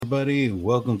everybody.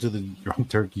 Welcome to the Drunk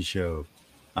Turkey Show.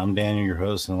 I'm Daniel, your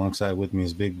host, and alongside with me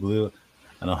is Big Blue.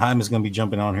 I know Jaime's going to be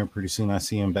jumping on here pretty soon. I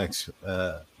see him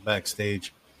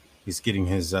backstage. He's getting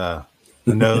his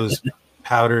nose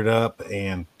powdered up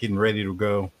and getting ready to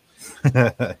go.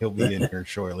 He'll be in here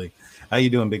shortly. How you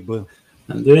doing, Big Blue?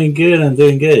 I'm doing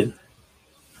good.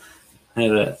 I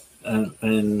had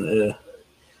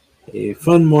a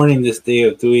fun morning this day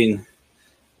of doing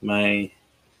my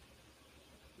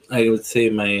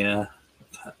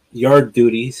yard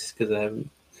duties because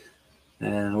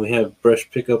we have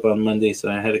brush pickup on Monday, so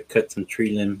I had to cut some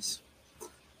tree limbs.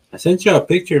 I sent you a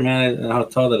picture, man, of how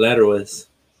tall the ladder was.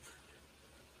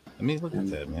 Let me look at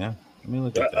that, man.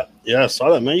 At that. Yeah, I saw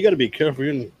that, man. You got to be careful.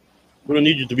 We don't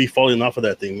need you to be falling off of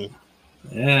that thing, man.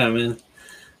 Yeah, man.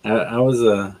 I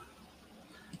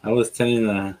was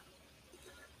telling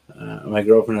my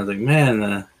girlfriend, I was like,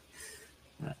 man,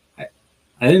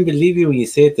 I didn't believe you when you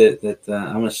said that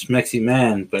I'm a schmexy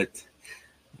man, but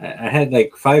I had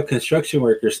like 5 construction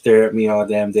workers stare at me all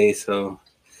damn day, so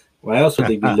why else would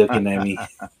they be looking at me?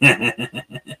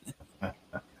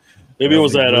 Maybe it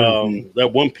was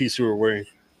that one piece you were wearing.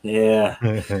 Yeah.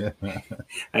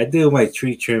 I do my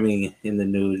tree trimming in the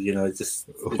nude, it's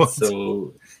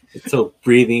so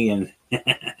breathing and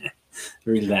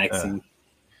relaxing.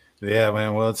 Yeah,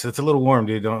 man. Well, it's a little warm,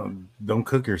 dude. Don't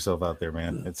cook yourself out there,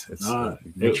 man.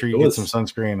 Make sure you get some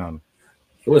sunscreen on.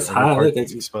 It was hot. Look,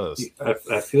 exposed.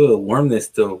 I feel the warmness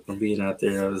still from being out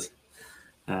there. It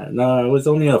was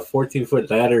only a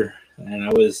 14-foot ladder, and I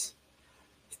was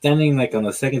standing like on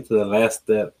the second to the last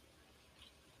step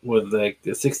with like a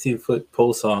 16-foot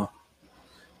pole saw.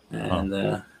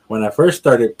 And when I first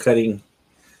started cutting,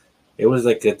 it was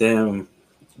like a damn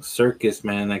circus,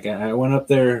 man. Like I went up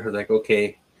there, like,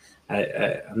 okay,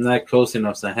 I'm not close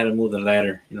enough, so I had to move the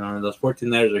ladder. Those 14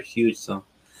 ladders are huge, so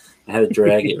I had to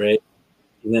drag it, right?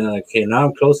 And then, okay, now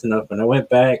I'm close enough. And I went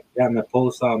back, got my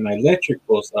pole saw, my electric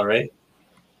pole saw, right?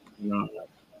 I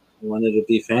wanted to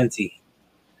be fancy.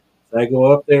 So I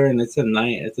go up there, and it's a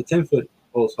 10-foot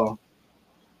pole saw.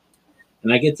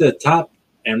 And I get to the top,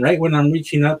 and right when I'm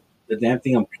reaching up, the damn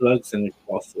thing unplugs and it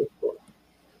falls to the floor.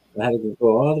 I had to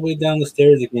go all the way down the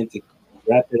stairs again to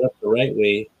wrap it up the right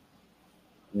way,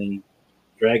 and then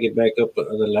drag it back up the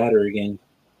ladder again.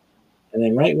 And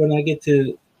then right when I get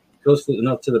close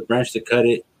enough to the branch to cut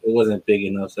it, it wasn't big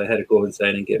enough, so I had to go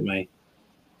inside and get my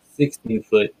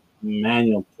 16-foot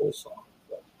manual pole saw.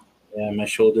 But, yeah, my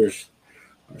shoulders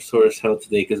are sore as hell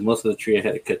today because most of the tree I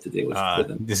had to cut today was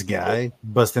this guy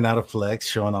busting out a flex,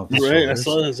 showing off his right,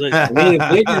 shoulders. I saw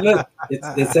that. Look,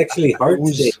 it's actually hard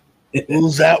today.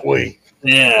 Who's that way?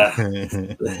 Yeah.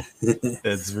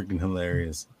 That's freaking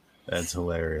hilarious. That's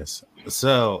hilarious.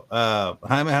 So,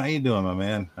 Jaime, how you doing, my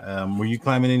man? Were you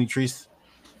climbing any trees?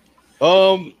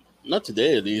 Not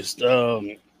today, at least.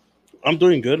 I'm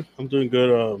doing good.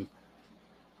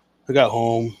 I got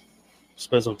home,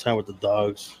 spent some time with the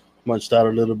dogs, munched out a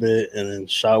little bit, and then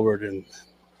showered and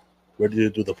ready to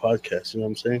do the podcast. You know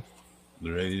what I'm saying?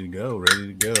 Ready to go.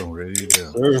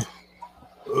 Sure.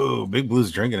 Oh, Big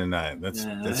Blue's drinking tonight.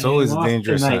 That's always a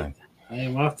dangerous sign. I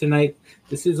am off tonight.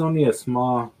 This is only a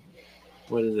small,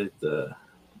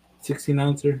 16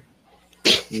 ouncer.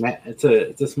 It's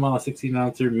a small 16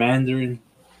 ouncer Mandarin.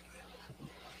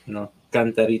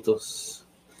 Cantaritos.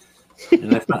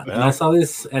 And I saw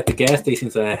this at the gas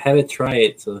station, so I had to try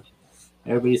it. So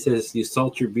everybody says you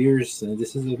salt your beers, and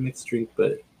this is a mixed drink,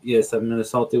 but yes, I'm gonna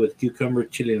salt it with cucumber,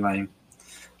 chili, lime.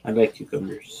 I like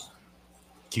cucumbers.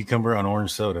 Cucumber on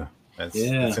orange soda. That's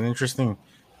an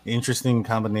interesting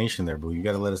combination there, Blue. You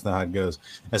got to let us know how it goes.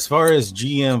 As far as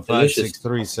GM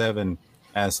 5637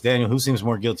 asks Daniel, who seems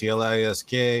more guilty, LISK,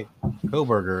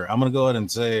 Koberger? I'm going to go ahead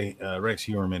and say Rex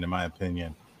Heuermann, in my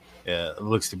opinion.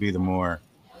 Looks to be the more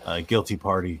guilty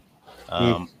party.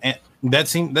 And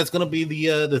that's going to be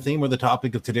the theme or the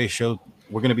topic of today's show.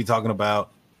 We're going to be talking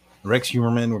about Rex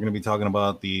Heuermann. We're going to be talking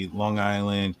about the Long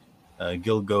Island,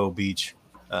 Gilgo Beach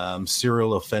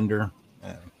serial offender.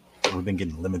 We've been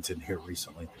getting limited here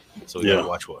recently, so we gotta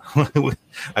watch what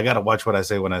I gotta watch what I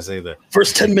say when I say the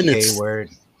first 10 minutes. Word.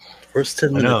 First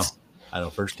 10 minutes. I know.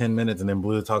 First 10 minutes, and then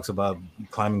Blue talks about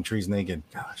climbing trees naked.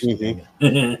 Gosh, dang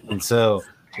it. And so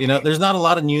there's not a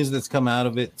lot of news that's come out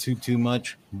of it too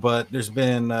much, but there's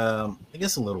been I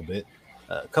guess a little bit.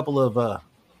 A couple of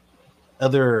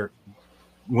other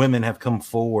women have come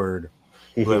forward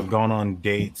who have gone on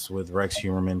dates with Rex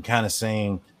Heuermann, kind of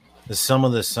saying some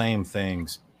of the same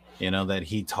things, that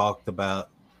he talked about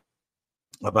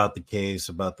the case,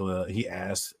 he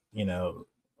asked,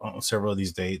 on several of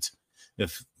these dates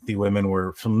if the women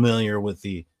were familiar with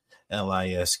the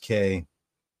LISK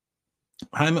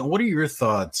Hyman, what are your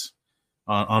thoughts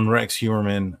on Rex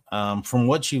Heuermann? From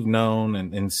what you've known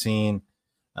and seen,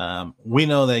 we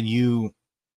know that you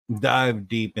dive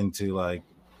deep into like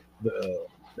the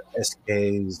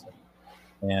SKs,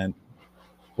 and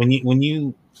when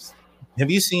you have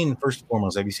you seen, first and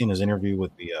foremost, have you seen his interview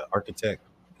with the architect?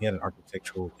 He had an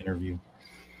architectural interview.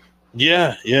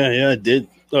 Yeah, I did.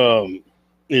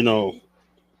 You know,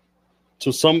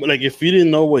 to some, like, if you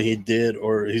didn't know what he did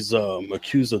or he's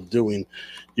accused of doing,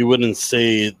 you wouldn't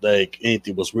say like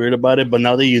anything was weird about it. But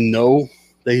now that you know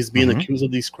that he's being accused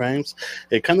of these crimes,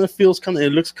 it kind of feels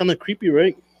it looks kind of creepy,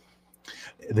 right?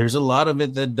 There's a lot of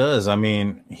it that does. I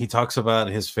mean, he talks about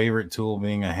his favorite tool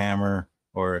being a hammer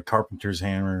or a carpenter's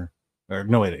hammer, or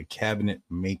no, wait, a cabinet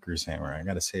maker's hammer. I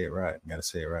got to say it right. Got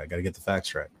to get the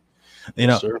facts right.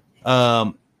 Yes,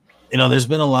 There's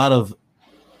been a lot of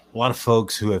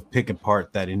folks who have picked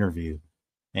apart that interview,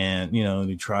 and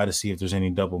they try to see if there's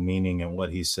any double meaning in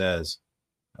what he says.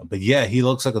 But yeah, he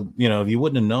looks like if you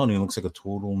wouldn't have known, he looks like a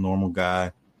total normal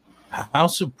guy. How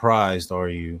surprised are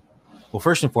you? Well,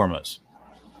 first and foremost,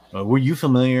 were you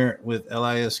familiar with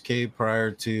LISK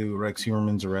prior to Rex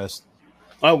Heuermann's arrest?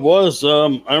 I was. I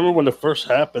remember when it first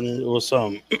happened. It was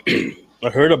I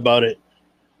heard about it,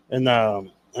 and I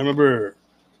remember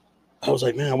I was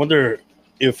like, man, I wonder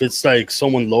if it's like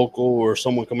someone local or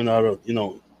someone coming out of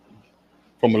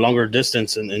from a longer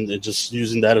distance and just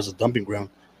using that as a dumping ground,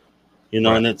 right.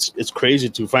 And it's crazy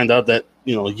to find out that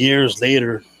years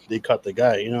later they caught the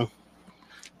guy.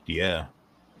 Yeah,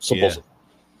 supposedly.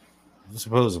 Yeah.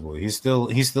 Supposedly, he's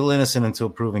still innocent until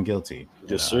proven guilty.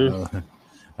 Yes, sir.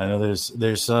 I know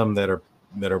there's some that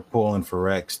are pulling for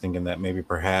Rex, thinking that maybe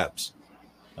perhaps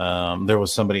there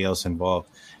was somebody else involved.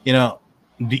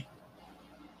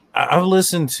 I've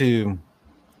listened to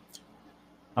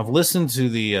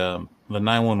the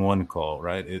 911 call.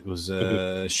 Right, it was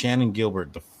Shannon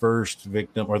Gilbert, the first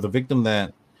victim, or the victim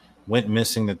that went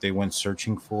missing, that they went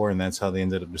searching for, and that's how they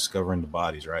ended up discovering the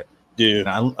bodies. Right. Yeah.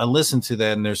 And I listened to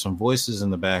that, and there's some voices in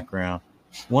the background.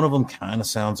 One of them kind of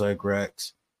sounds like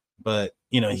Rex, but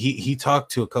he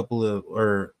talked to a couple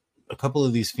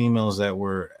of these females that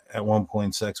were at one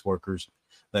point sex workers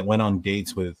that went on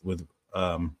dates with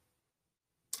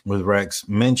Rex.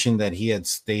 Mentioned that he had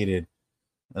stated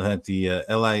that the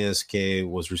LISK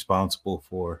was responsible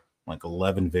for like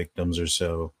 11 victims or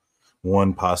so,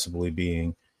 one possibly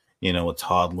being a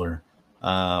toddler.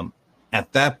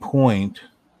 At that point,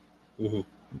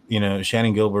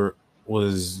 Shannon Gilbert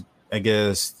was, I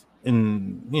guess,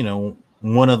 in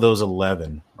one of those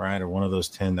 11, right, or one of those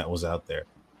 10 that was out there.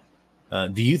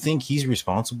 Do you think he's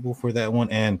responsible for that one?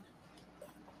 And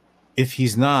if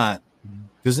he's not,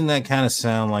 doesn't that kind of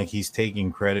sound like he's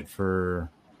taking credit for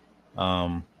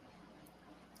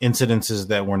incidences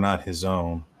that were not his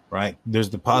own? Right?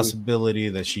 There's the possibility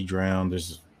that she drowned.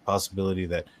 There's a possibility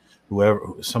that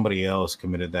somebody else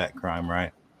committed that crime,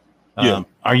 right? Yeah.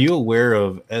 Are you aware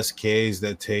of SKs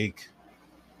that take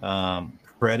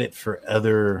credit for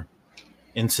other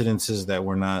incidences that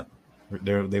were not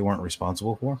they weren't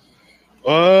responsible for?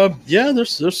 Yeah,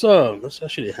 there's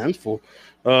actually a handful.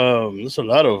 There's a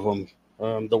lot of them.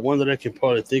 The one that I can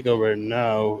probably think of right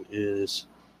now is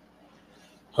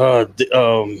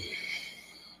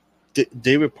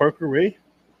David Parker Ray.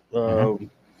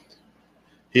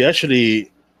 He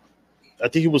actually, I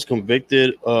think he was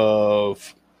convicted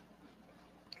of,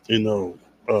 he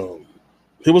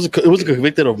wasn't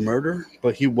convicted of murder,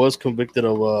 but he was convicted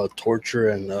of torture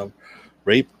and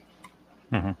rape.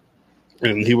 And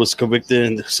he was convicted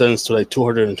and sentenced to like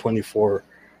 224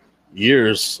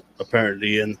 years,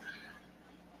 apparently. And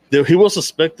he was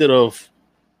suspected of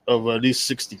at least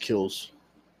 60 kills.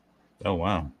 Oh,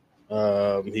 wow.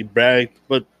 He bragged,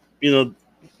 but,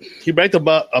 he bragged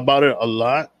about it a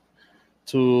lot,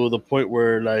 to the point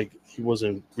where, like, he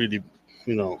wasn't really,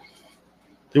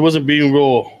 he wasn't being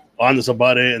real honest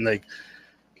about it. And, like,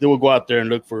 they would go out there and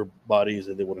look for bodies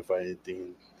and they wouldn't find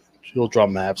anything. He'll draw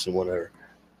maps and whatever.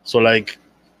 So, like,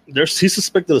 he's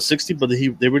suspected of 60, but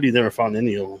they really never found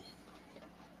any of them.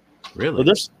 Really?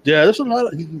 But there's a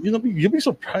lot of, you'll be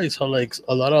surprised how, like,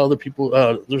 a lot of other people,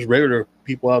 there's regular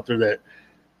people out there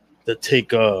that take,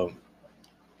 that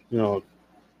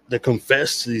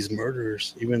confess to these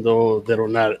murders, even though they're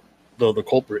not the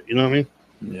culprit. You know what I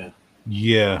mean?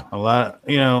 Yeah, a lot.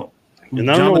 And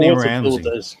John Benet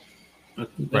Ramsey.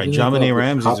 Right, John Benet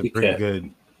Ramsey is a pretty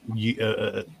good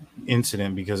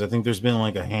incident, because I think there's been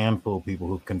like a handful of people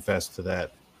who've confessed to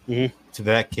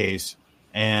that case,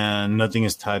 and nothing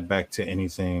is tied back to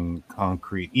anything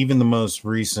concrete. Even the most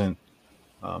recent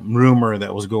rumor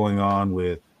that was going on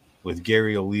with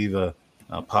Gary Oliva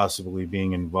possibly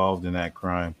being involved in that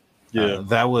crime,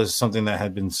 That was something that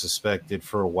had been suspected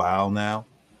for a while now.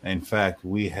 In fact,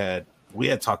 we had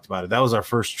talked about it. That was our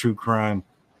first true crime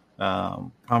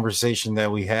conversation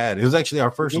that we had. It was actually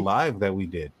our first live that we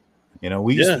did.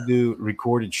 We used to do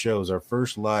recorded shows. Our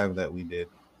first live that we did,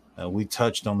 we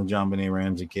touched on the John Benet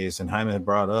Ramsey case, and Jaime had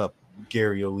brought up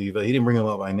Gary Oliva. He didn't bring him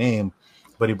up by name,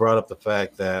 but he brought up the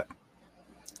fact that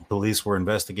police were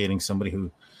investigating somebody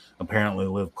who apparently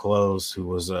lived close, who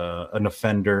was an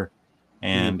offender,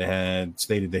 and had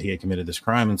stated that he had committed this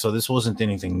crime. And so this wasn't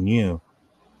anything new.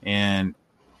 And,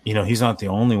 he's not the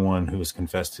only one who has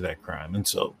confessed to that crime. And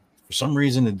so for some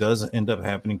reason, it does end up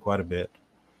happening quite a bit.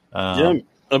 I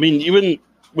mean, even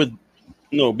with,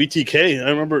 BTK, I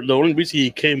remember the only reason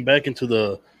he came back into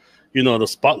the, the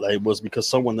spotlight was because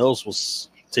someone else was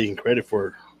taking credit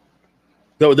for.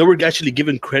 No, they were actually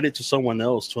giving credit to someone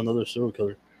else, to another serial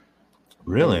killer.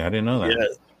 Really? I didn't know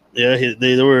that. Yeah.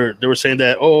 They were saying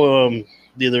that,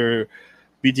 either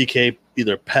BTK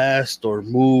either passed or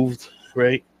moved,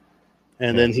 right?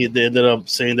 And then they ended up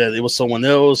saying that it was someone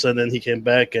else, and then he came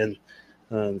back and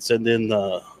sent in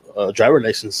a driver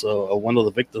license of one of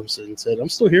the victims and said, "I'm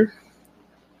still here."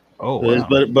 Oh, wow.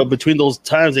 But between those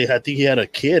times, I think he had a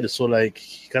kid, so like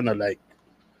he kind of like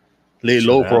lay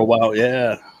low for a while.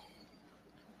 Yeah.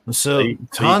 So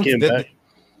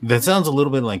that sounds a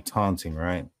little bit like taunting,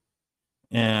 right?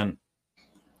 And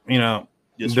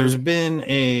there's been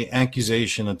a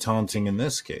accusation of taunting in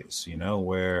this case,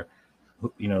 where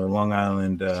Long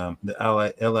Island, the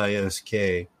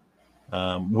LISK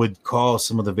would call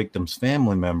some of the victims'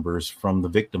 family members from the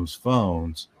victims'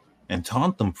 phones and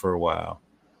taunt them for a while.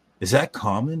 Is that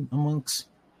common amongst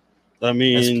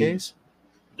SKs?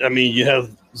 I mean, you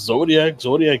have Zodiac.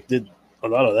 Zodiac did a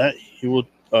lot of that. He would,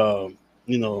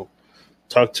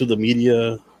 talk to the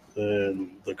media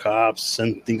and the cops,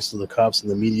 send things to the cops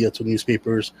and the media, to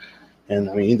newspapers. And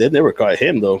I mean, they never caught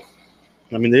him though.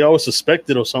 I mean, they always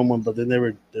suspected of someone, but they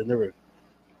never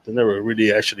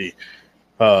really actually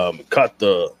caught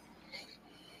the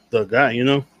guy,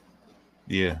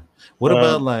 Yeah. What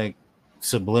about like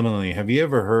subliminally? Have you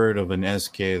ever heard of an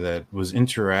SK that was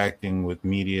interacting with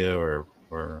media or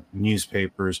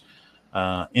newspapers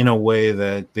in a way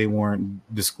that they weren't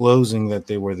disclosing that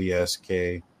they were the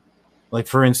SK? Like,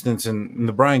 for instance, in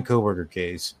the Brian Koberger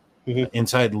case,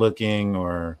 Inside Looking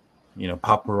or,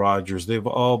 Papa Rogers, they've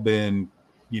all been,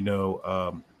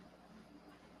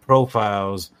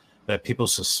 profiles that people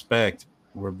suspect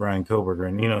were Brian Koberger.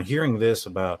 And, hearing this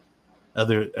about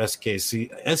other SKs,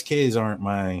 see, SKs aren't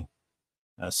my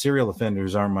serial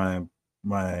offenders aren't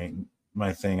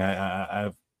my thing.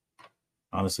 I've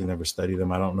honestly never studied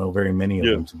them. I don't know very many of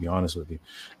them, to be honest with you.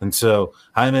 And so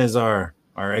Jaime is our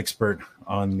expert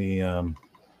on the I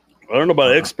don't know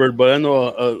about expert, but I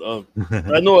know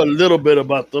I know a little bit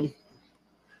about them.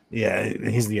 Yeah,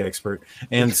 he's the expert.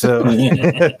 And so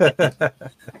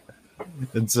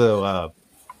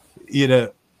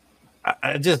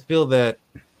I just feel that,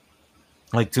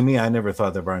 like, to me, I never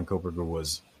thought that Brian Koberger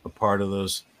was a part of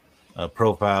those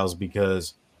profiles,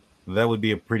 because that would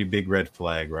be a pretty big red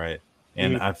flag, right?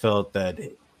 And I felt that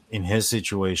in his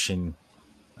situation,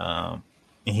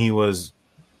 he was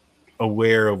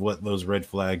aware of what those red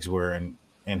flags were,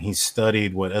 and he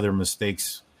studied what other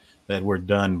mistakes that were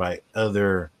done by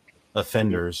other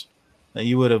offenders, that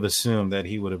you would have assumed that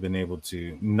he would have been able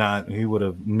to he would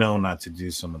have known not to do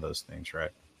some of those things,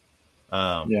 right?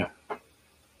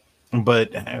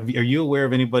 But are you aware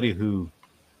of anybody who,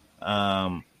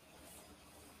 I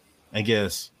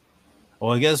guess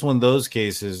when those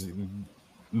cases,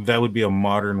 that would be a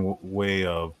modern way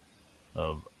of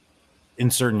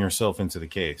inserting yourself into the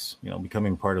case,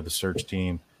 becoming part of the search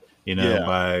team,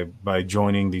 by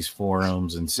joining these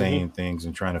forums and saying things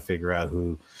and trying to figure out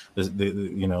who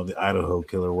the Idaho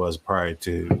killer was prior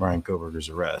to Brian Koberger's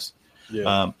arrest.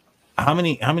 How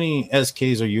many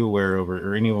SKs are you aware of,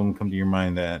 or any of them come to your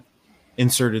mind that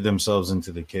inserted themselves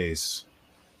into the case?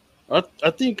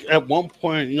 I think at one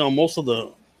point, most of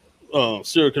the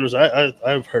serial killers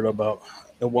I've heard about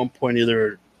at one point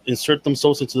either insert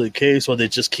themselves into the case or they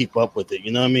just keep up with it.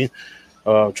 You know what I mean?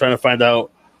 Trying to find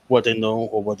out what they know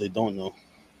or what they don't know.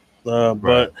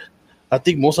 But I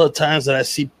think most of the times that I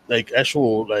see like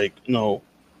actual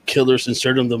killers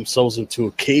inserting themselves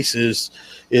into cases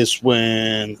is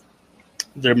when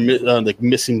they're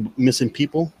missing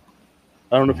people.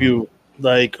 I don't know if you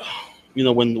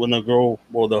when a girl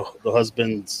or the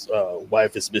husband's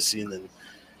wife is missing and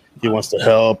he wants to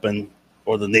help,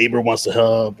 or the neighbor wants to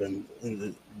help, and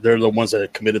they're the ones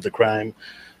that committed the crime.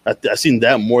 I've seen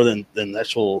that more than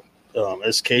actual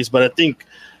SKs. But I think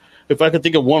if I could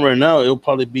think of one right now, it'll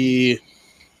probably be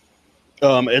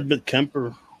Edmund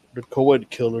Kemper the co-ed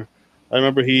killer. I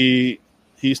remember he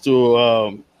used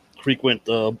to frequent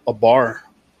a bar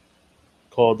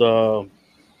called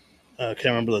I can't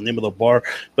remember the name of the bar,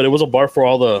 but it was a bar for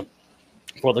all the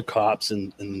cops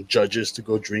and judges to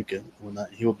go drink and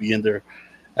whatnot. He would be in there,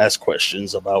 ask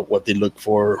questions about what they look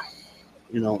for,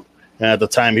 And at the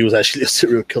time, he was actually a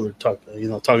serial killer,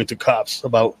 talking to cops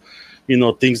about,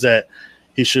 things that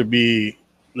he should be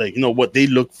like, what they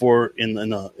look for in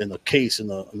a case in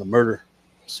a murder.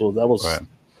 So that was right.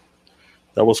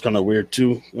 That was kind of weird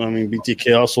too. I mean,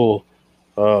 BTK also,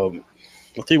 I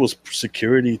think it was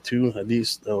security too. At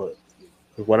least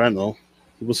what I know,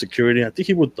 it was security. I think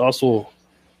he would also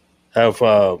have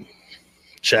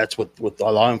chats with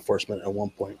law enforcement at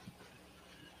one point.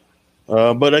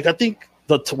 But I think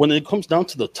when it comes down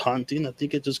to the taunting, I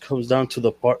think it just comes down to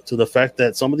the fact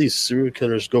that some of these serial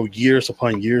killers go years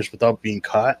upon years without being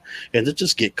caught, and they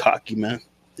just get cocky, man.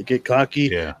 They get cocky.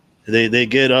 Yeah. They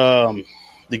get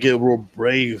real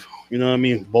brave. You know what I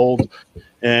mean? Bold,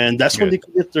 and that's when they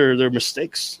commit their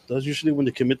mistakes. That's usually when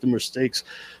they commit the mistakes.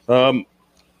 I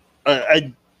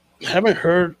haven't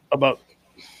heard about.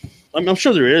 I'm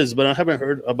sure there is, but I haven't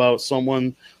heard about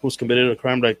someone who's committed a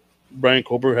crime like Brian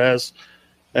Kober has,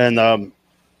 and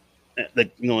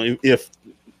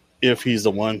if he's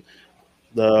the one,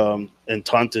 and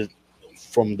taunted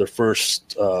from the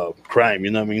first crime.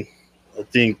 You know what I mean? I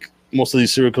think most of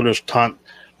these serial killers taunt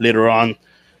later on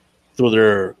through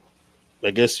their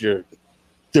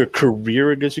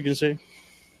career, I guess you can say.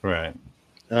 Right.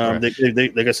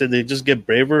 They like I said, they just get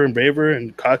braver and braver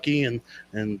and cocky, and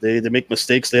they make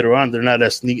mistakes later on. They're not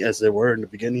as neat as they were in the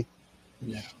beginning.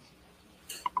 Yeah.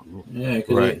 Yeah,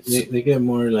 because they get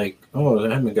more like, oh,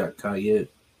 I haven't got caught yet.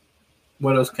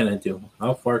 What else can I do?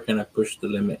 How far can I push the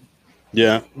limit?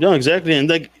 Yeah, no, exactly. And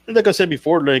like I said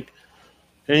before, like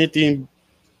anything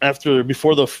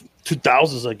before the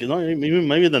 2000s, like even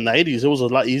maybe the 90s, it was a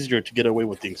lot easier to get away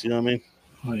with things. You know what I mean?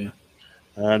 Oh yeah.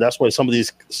 That's why some of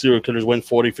these serial killers went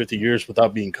 40, 50 years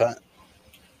without being caught.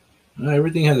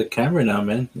 Everything has a camera now,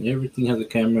 man. Everything has a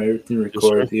camera. Everything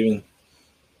records. Even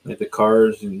like the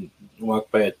cars, and walk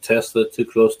by a Tesla too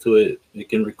close to it, it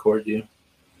can record you.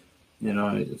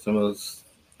 Some of those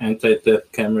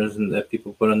anti-theft cameras and that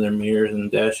people put on their mirrors and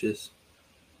dashes.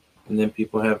 And then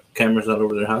people have cameras all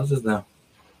over their houses now.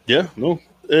 Yeah, no.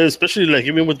 Especially like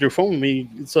even with your phone,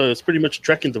 it's pretty much a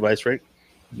tracking device, right?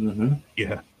 Mm-hmm.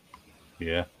 Yeah.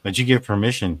 But you get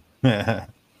permission.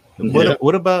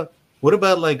 What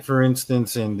about like, for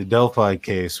instance, in the Delphi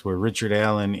case where Richard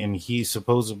Allen, and he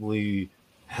supposedly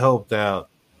helped out,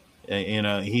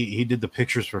 he did the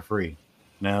pictures for free.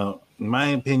 Now, in my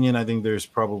opinion, I think there's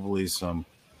probably some,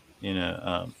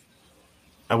 I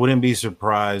wouldn't be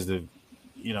surprised if,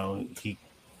 he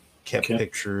kept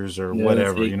pictures or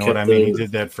whatever. You know what I mean? He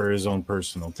did that for his own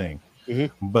personal thing.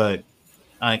 Mm-hmm. But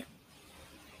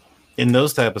in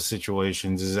those type of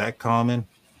situations, is that common?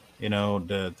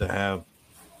 To have,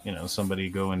 somebody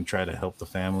go and try to help the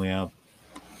family out.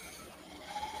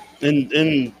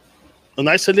 In an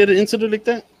isolated incident like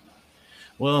that?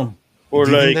 Well, do you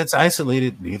think that's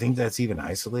isolated? Do you think that's even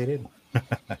isolated?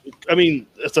 I mean,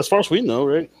 as far as we know,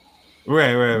 right?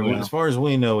 Right. Yeah. As far as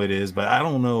we know, it is. But I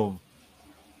don't know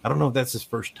if that's his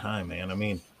first time, man. I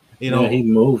mean, he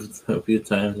moved a few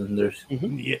times, and there's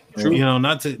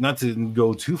not to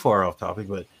go too far off topic,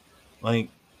 but like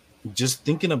just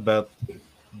thinking about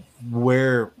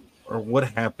where or what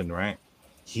happened, right?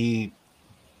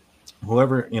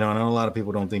 Whoever, I know a lot of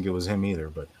people don't think it was him either,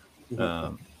 but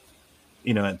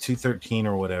at 213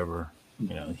 or whatever,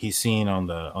 he's seen on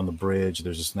the bridge.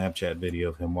 There's a Snapchat video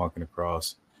of him walking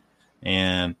across,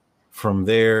 and from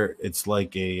there, it's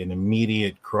like an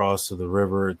immediate cross of the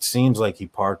river. It seems like he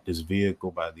parked his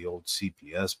vehicle by the old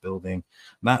CPS building,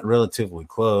 not relatively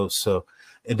close. So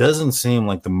it doesn't seem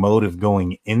like the motive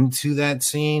going into that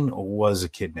scene was a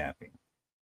kidnapping,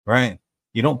 right?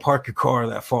 You don't park your car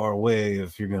that far away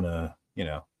if you're going to,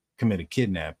 commit a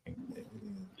kidnapping.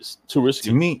 It's too risky.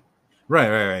 To me,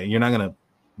 right. You're not going to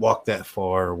walk that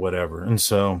far or whatever. And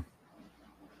so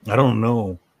I don't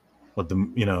know what to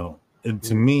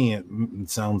me, it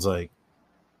sounds like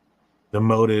the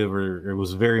motive or it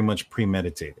was very much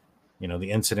premeditated.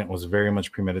 The incident was very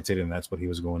much premeditated, and that's what he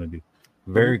was going to do.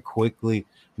 Very quickly,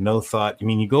 no thought. I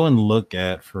mean, you go and look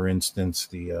at, for instance,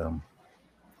 we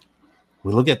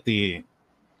look at the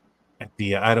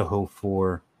Idaho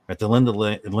at the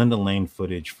Linda Lane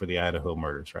footage for the Idaho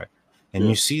murders, right? And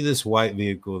you see this white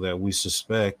vehicle that we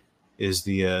suspect is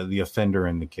the offender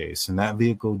in the case, and that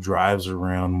vehicle drives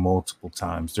around multiple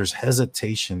times. There's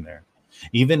hesitation there,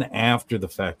 even after the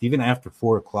fact, even after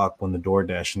 4:00 when the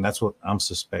DoorDash, and that's what I'm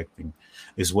suspecting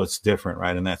is what's different,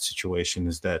 right? In that situation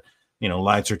is that,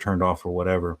 lights are turned off or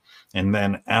whatever. And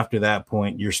then after that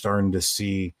point, you're starting to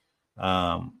see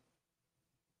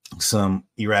some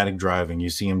erratic driving. You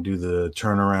see him do the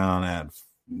turnaround at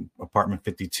apartment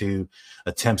 52,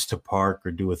 attempts to park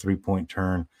or do a 3-point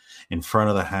turn in front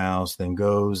of the house, then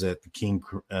goes at the King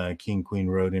Queen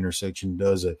Road intersection,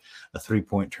 does a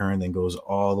 3-point turn, then goes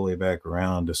all the way back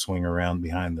around to swing around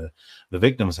behind the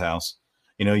victim's house.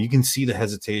 You can see the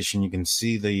hesitation, you can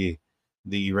see the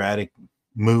erratic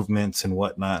movements and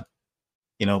whatnot.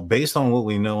 Based on what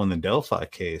we know in the Delphi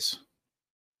case,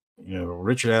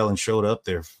 Richard Allen showed up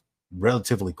there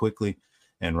relatively quickly,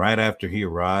 and right after he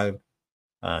arrived,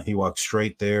 he walked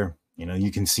straight there.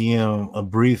 You can see him a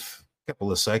brief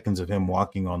couple of seconds of him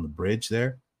walking on the bridge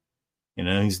there.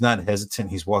 He's not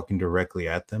hesitant. He's walking directly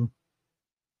at them.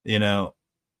 That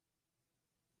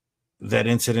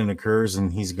incident occurs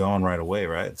and he's gone right away,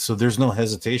 right? So there's no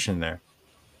hesitation there.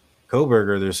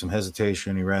 Kohberger, there's some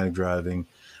hesitation, erratic driving.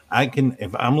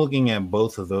 If I'm looking at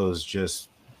both of those just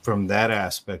from that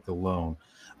aspect alone,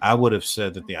 I would have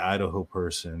said that the Idaho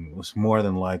person was more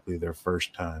than likely their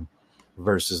first time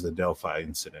versus the Delphi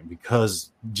incident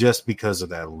because of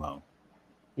that alone.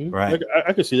 Right.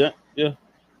 I could see that. Yeah.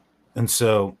 And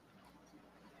so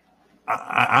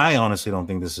I honestly don't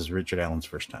think this is Richard Allen's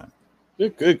first time.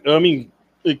 It could. I mean,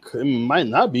 it might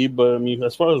not be, but I mean,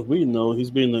 as far as we know, he's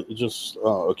being just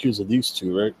accused of these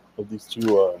two, right? Of these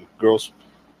two girls.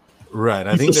 Right.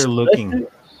 I think they're looking.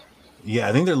 Yeah,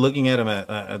 I think they're looking at him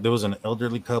at. There was an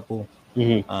elderly couple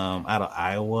out of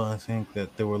Iowa, I think,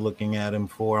 that they were looking at him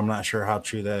for. I'm not sure how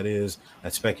true that is.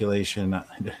 That's speculation.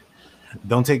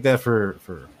 Don't take that for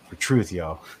truth,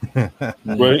 y'all.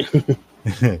 Right.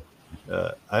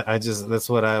 I just, that's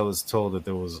what I was told that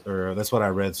there was, or that's what I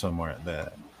read somewhere,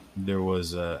 that there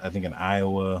was, I think, an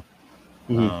Iowa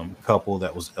couple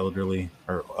that was elderly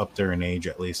or up there in age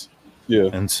at least. Yeah.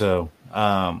 And so,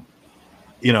 I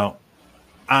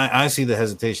see the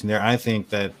hesitation there. I think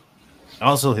that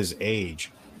also his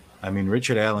age. I mean,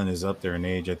 Richard Allen is up there in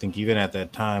age. I think even at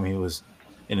that time he was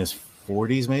in his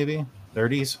 40s, maybe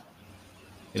 30s.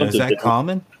 Is that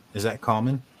common? Is that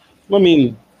common? I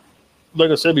mean,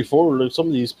 like I said before, like some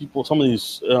of these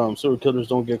serial killers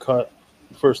don't get caught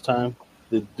the first time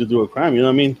they do a crime. You know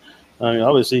what I mean?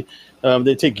 Obviously,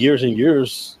 they take years and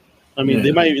years. I mean,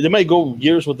 they might go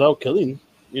years without killing,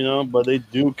 but they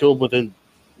do kill within,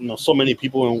 so many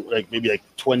people in maybe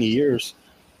 20 years.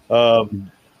 In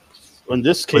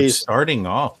this case, but starting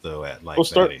off though at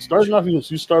starting off, you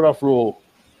start off real.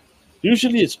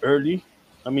 Usually, it's early.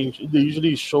 I mean, they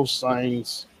usually show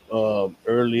signs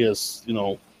early as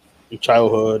in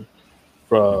childhood,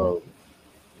 from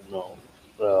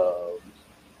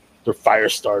their fire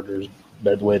starters,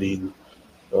 bedwetting,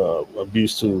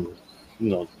 abuse to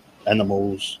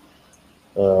animals,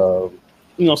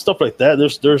 stuff like that.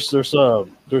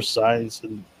 There's signs,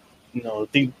 and I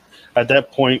think at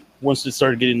that point, once they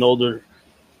start getting older,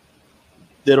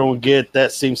 they don't get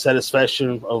that same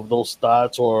satisfaction of those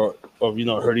thoughts or of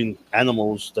hurting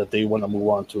animals that they want to move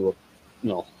on to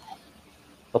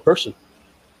a person.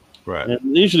 Right.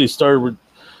 And they usually start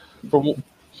from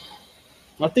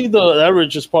I think the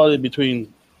average is probably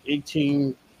between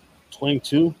 18,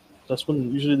 22. That's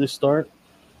when usually they start.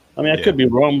 I mean, I could be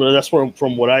wrong, but that's from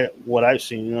what I've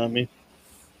seen. You know what I mean?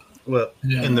 Well,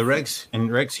 in Rex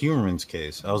Heuermann's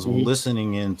case, I was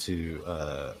listening into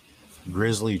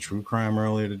Grizzly True Crime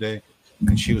earlier today,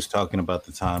 and she was talking about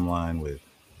the timeline with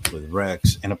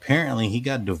Rex, and apparently he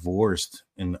got divorced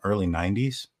in the early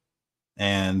 90s,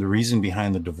 and the reason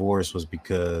behind the divorce was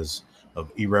because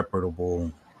of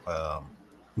irreparable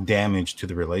damage to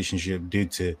the relationship due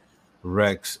to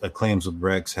Rex claims with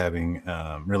Rex having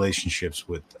relationships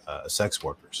with sex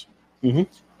workers. And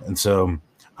so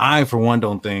I, for one,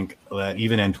 don't think that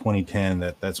even in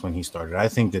 2010 that's when he started. I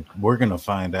think that we're going to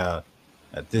find out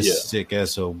that this sick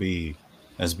SOB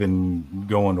has been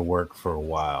going to work for a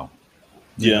while.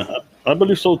 Yeah, I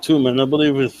believe so too, man. I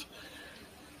believe if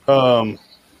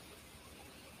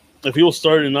he was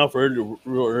starting off real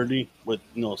early with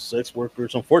sex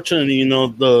workers, unfortunately,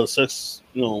 the sex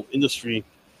industry,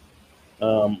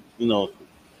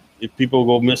 if people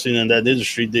go missing in that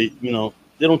industry, they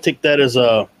don't take that as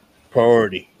a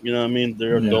priority. You know what I mean?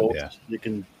 They're adults. Yeah. They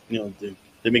can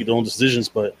they make their own decisions,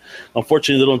 but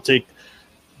unfortunately, they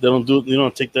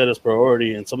don't take that as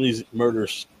priority, and some of these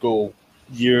murders go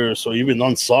years or even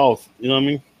unsolved. You know what I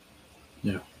mean?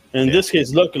 Yeah. And in this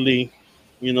case, luckily,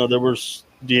 there was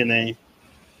DNA,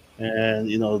 and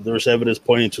there's evidence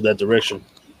pointing to that direction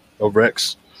of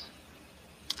Rex.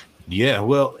 Yeah,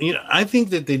 well, I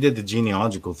think that they did the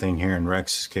genealogical thing here in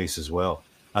Rex's case as well.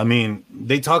 I mean,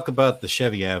 they talk about the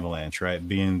Chevy Avalanche, right,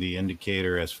 being the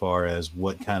indicator as far as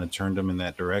what kind of turned them in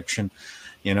that direction.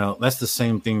 That's the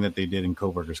same thing that they did in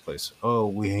Koberger's case.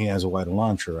 Oh, he has a white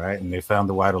Elantra, right? And they found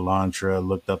the white Elantra,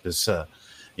 looked up his,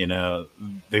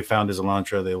 they found his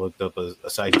Elantra, they looked up a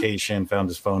citation, found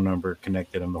his phone number,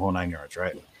 connected him the whole 9 yards,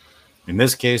 right? In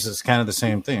this case, it's kind of the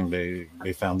same thing.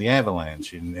 They found the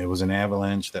avalanche, and it was an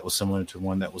avalanche that was similar to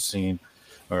one that was seen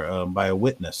or by a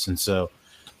witness. And so,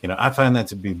 I find that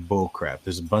to be bull crap.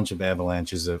 There's a bunch of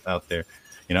avalanches out there.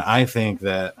 I think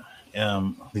that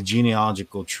the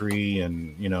genealogical tree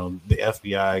and, the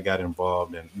FBI got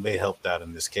involved and they helped out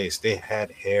in this case. They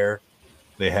had hair.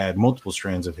 They had multiple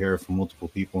strands of hair from multiple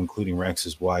people, including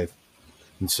Rex's wife.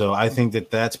 And so I think that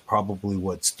that's probably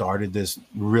what started this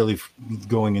really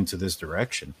going into this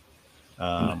direction.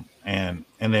 And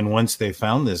then once they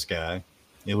found this guy,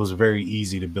 it was very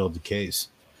easy to build the case.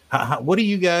 How do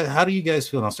you guys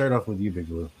feel? And I'll start off with you, Big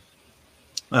Blue.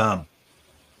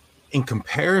 In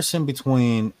comparison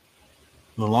between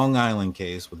the Long Island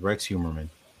case with Rex Heuermann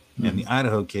and the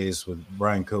Idaho case with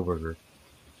Brian Koberger,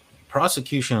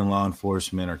 prosecution and law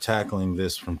enforcement are tackling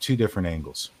this from two different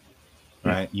angles,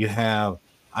 right? You have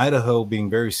Idaho being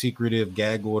very secretive,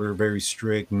 gag order, very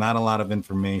strict, not a lot of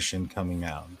information coming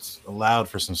out. It's allowed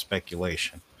for some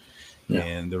speculation. Yeah.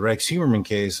 And the Rex Heuermann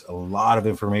case, a lot of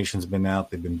information's been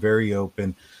out. They've been very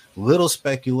open, little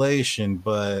speculation,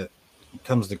 but it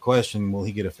comes to question, will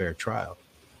he get a fair trial?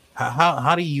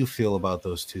 How do you feel about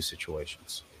those two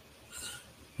situations?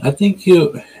 I think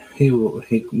he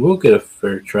will get a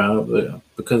fair trial, but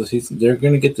because they're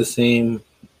going to get the same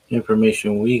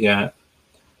information we got.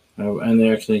 And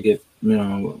they're actually get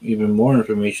even more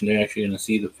information. They're actually going to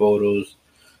see the photos.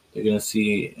 They're going to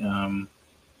see the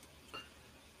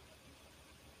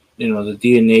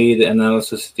DNA, the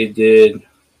analysis they did,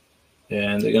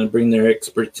 and they're going to bring their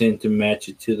experts in to match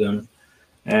it to them.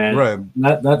 And right.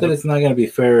 Not that it's not going to be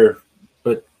fair,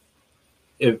 but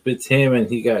if it's him and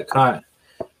he got caught,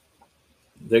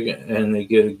 and they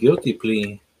get a guilty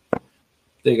plea,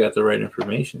 they got the right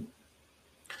information.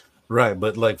 Right,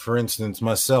 but like for instance,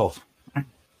 myself,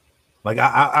 like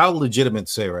I'll legitimate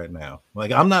say right now,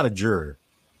 like I'm not a juror,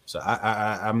 so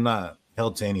I'm not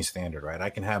held to any standard, right? I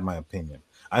can have my opinion.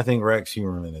 I think Rex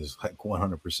Heuermann is like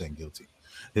 100% guilty.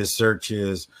 His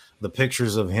searches, the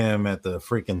pictures of him at the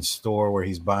freaking store where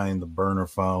he's buying the burner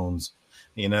phones,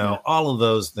 all of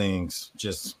those things,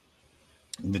 just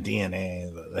the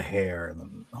DNA, the hair, the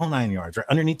whole 9 yards, right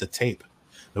underneath the tape.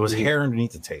 There was hair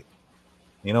underneath the tape.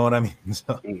 You know what I mean?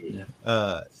 So,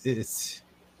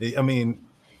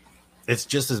 it's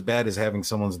just as bad as having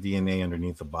someone's DNA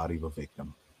underneath the body of a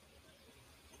victim.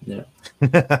 Yeah.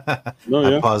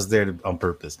 I paused there on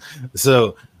purpose.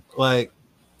 So, like,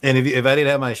 and if I didn't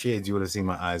have my shades, you would have seen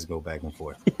my eyes go back and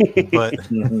forth. But,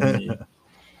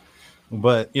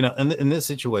 but in this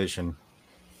situation,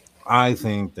 I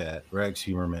think that Rex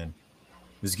Heuermann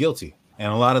is guilty.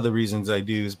 And a lot of the reasons I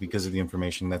do is because of the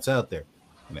information that's out there.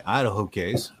 In the Idaho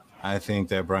case, I think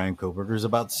that Brian Koberger is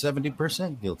about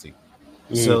 70% guilty.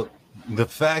 So the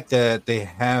fact that they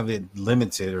have it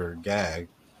limited or gagged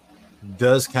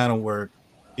does kind of work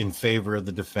in favor of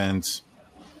the defense.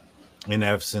 In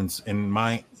essence, in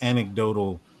my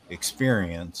anecdotal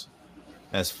experience,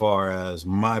 as far as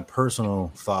my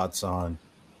personal thoughts on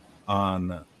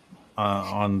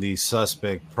the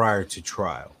suspect prior to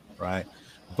trial, right?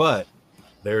 But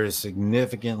there is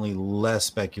significantly less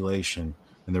speculation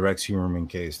in the Rex Heuermann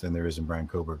case than there is in Brian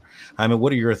Koberger. I mean,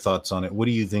 what are your thoughts on it? What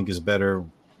do you think is better?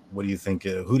 What do you think?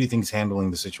 Who do you think is handling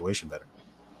the situation better?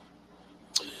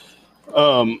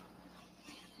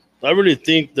 I really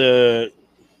think that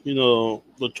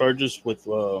the charges with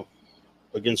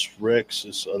against Rex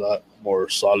is a lot more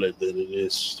solid than it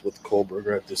is with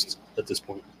Koberger at this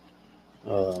point.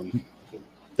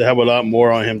 They have a lot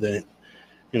more on him than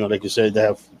like you said. They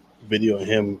have video of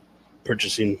him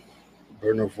purchasing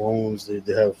burner phones.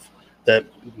 They have that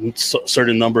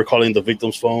certain number calling the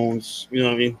victim's phones. You know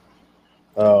what I mean?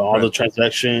 All the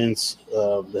transactions.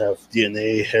 They have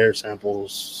DNA, hair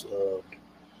samples,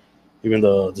 even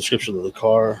the description of the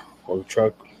car or the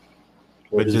truck.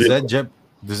 But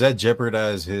does that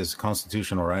jeopardize his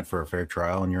constitutional right for a fair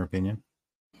trial, in your opinion?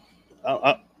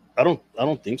 I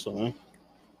don't think so, man.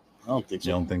 I don't think so.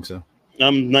 You don't think so?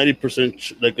 I'm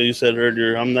 90%, like you said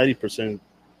earlier, I'm 90%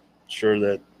 sure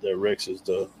that Rex is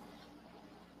the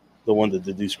one that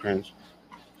did these crimes.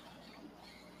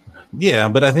 Yeah,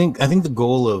 but I think the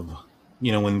goal of,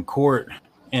 when court,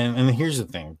 and here's the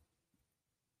thing,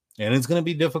 and it's going to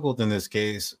be difficult in this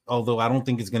case, although I don't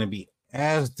think it's going to be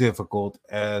as difficult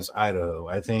as Idaho.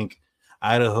 I think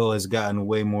Idaho has gotten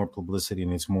way more publicity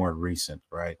and it's more recent,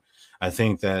 right? I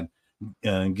think that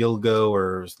Gilgo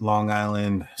or Long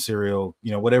Island serial,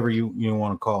 whatever you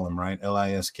want to call them, right?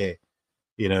 LISK,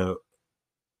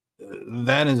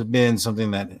 that has been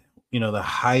something that, the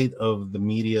height of the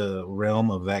media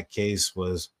realm of that case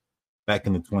was back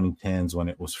in the 2010s when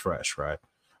it was fresh, right?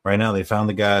 Right now they found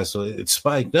the guy, so it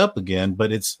spiked up again,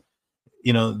 but it's,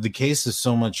 the case is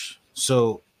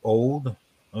so old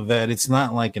that it's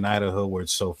not like in Idaho where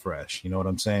it's so fresh. You know what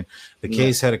I'm saying? The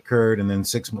case had occurred, and then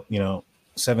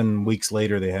 7 weeks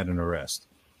later they had an arrest,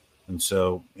 and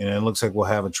so it looks like we'll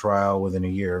have a trial within a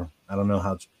year. I don't know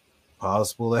how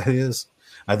possible that is.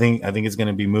 I think it's going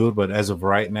to be moved, but as of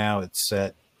right now, it's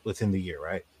set within the year,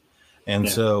 right? And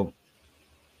so,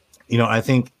 I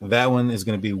think that one is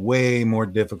going to be way more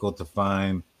difficult to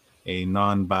find a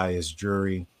non-biased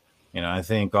jury. I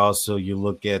think also you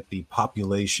look at the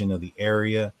population of the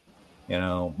area.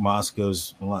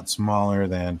 Moscow's a lot smaller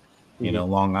than,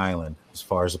 Long Island as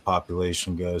far as the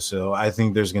population goes. So I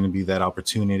think there's going to be that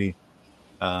opportunity.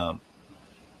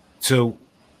 So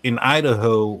in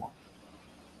Idaho,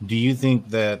 do you think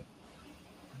that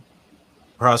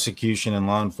prosecution and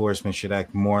law enforcement should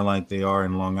act more like they are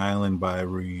in Long Island by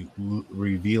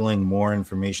revealing more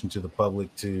information to the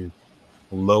public to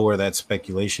lower that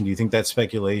speculation? Do you think that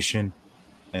speculation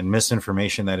and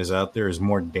misinformation that is out there is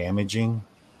more damaging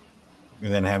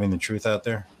than having the truth out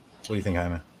there? What do you think,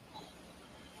 Jaime?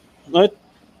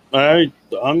 I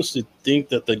honestly think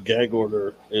that the gag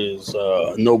order is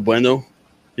no bueno,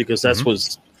 because that's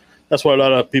why a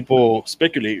lot of people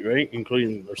speculate, right,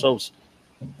 including ourselves.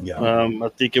 Yeah. I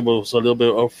think it was a little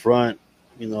bit upfront,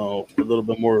 a little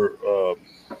bit more,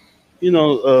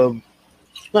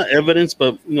 not evidence,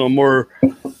 but more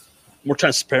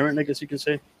transparent, I guess you can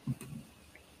say.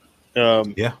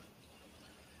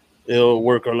 It'll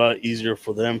work a lot easier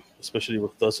for them, especially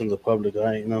with us in the public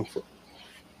eye,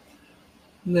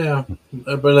 Yeah,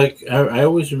 but like I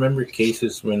always remember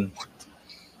cases when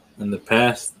in the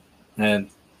past,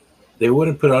 and they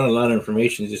wouldn't put out a lot of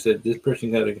information. Just said this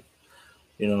person got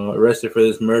arrested for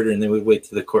this murder, and then we wait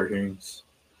to the court hearings.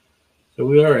 So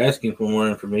we are asking for more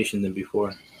information than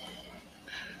before.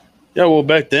 Yeah, well,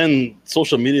 back then,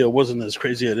 social media wasn't as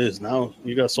crazy as it is now.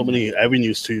 You got so many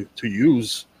avenues to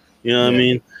use. You know what I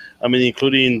mean? I mean,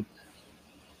 including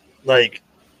like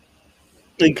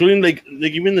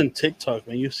even in TikTok,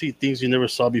 man, you see things you never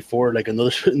saw before, like in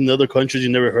other countries you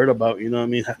never heard about. You know what I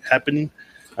mean? Happening.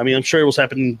 I mean, I'm sure it was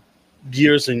happening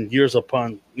years and years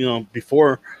upon,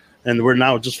 before, and we're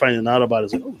now just finding out about it.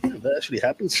 It's like, oh, yeah, that actually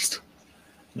happens.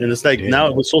 And it's like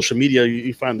now with social media,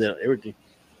 you find that everything.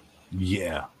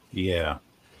 Yeah.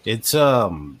 It's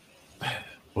well,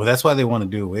 that's why they want to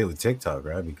do away with TikTok,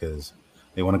 right? Because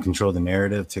they want to control the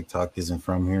narrative. TikTok isn't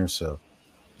from here, so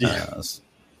you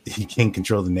can't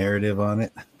control the narrative on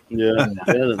it. Yeah,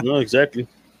 no, exactly.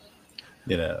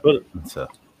 But so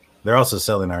they're also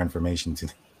selling our information to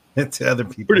other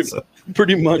people.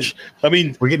 Pretty much. I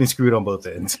mean, we're getting screwed on both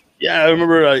ends. Yeah, I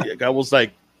remember. I was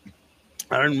like,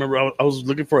 I remember I was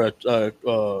looking for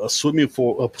a swimming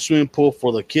pool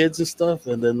for the kids and stuff,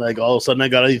 and then like all of a sudden I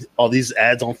got all these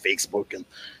ads on Facebook and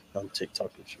on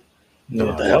TikTok and shit.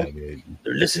 What the hell?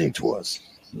 They're listening to us.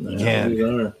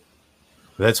 Yeah,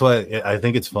 that's why I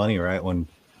think it's funny, right? When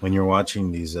you're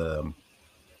watching these other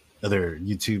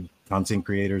YouTube content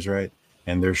creators, right,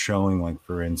 and they're showing, like,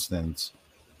 for instance,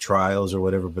 trials or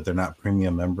whatever, but they're not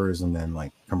premium members, and then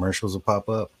like commercials will pop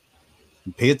up.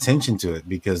 Pay attention to it,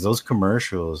 because those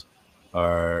commercials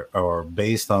are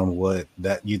based on what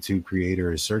that YouTube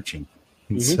creator is searching.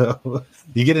 So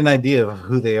you get an idea of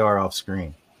who they are off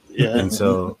screen. Yeah. And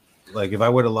so, like, if I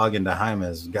were to log into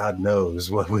Jaime's, God knows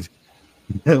what would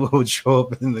show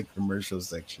up in the commercial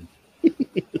section. I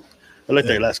like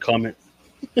that last comment.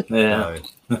 Yeah.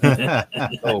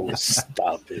 Oh,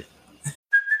 stop it.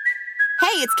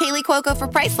 Hey, it's Kaylee Cuoco for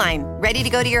Priceline. Ready to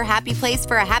go to your happy place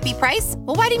for a happy price?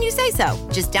 Well, why didn't you say so?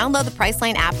 Just download the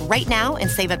Priceline app right now and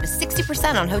save up to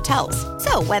 60% on hotels.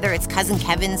 So whether it's Cousin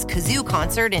Kevin's Kazoo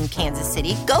Concert in Kansas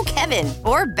City, go Kevin,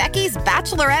 or Becky's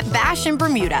Bachelorette Bash in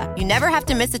Bermuda, you never have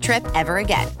to miss a trip ever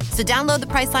again. So download the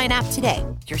Priceline app today.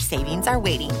 Your savings are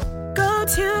waiting. Go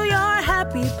to your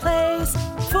happy place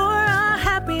for a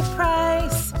happy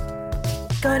price.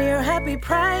 Go to your happy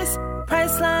price,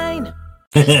 Priceline.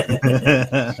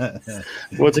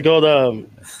 What's it called?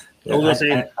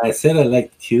 I said I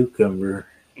like cucumber.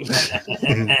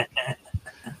 Man.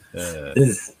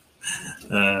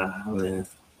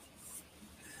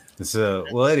 So,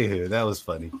 well, anywho, that was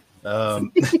funny.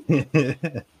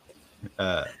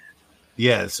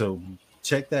 Yeah, so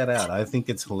check that out. I think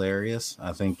it's hilarious.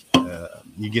 I think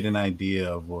you get an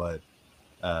idea of what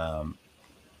the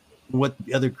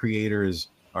other creators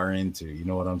are into. You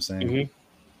know what I'm saying?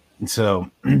 Mm-hmm.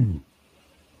 So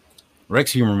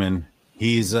Rex Heuermann,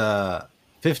 he's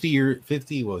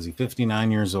 50 what was he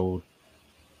 59 years old.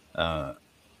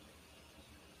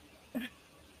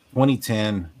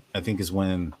 2010 I think is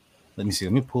when, let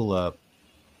me pull up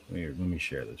here, let me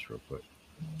share this real quick.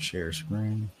 Share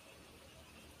screen.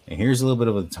 And here's a little bit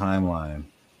of a timeline,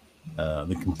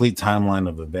 the complete timeline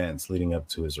of events leading up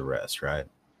to his arrest, right?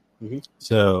 Mm-hmm.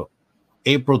 So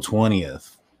April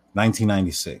 20th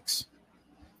 1996,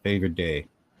 favorite day,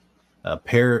 a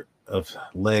pair of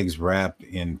legs wrapped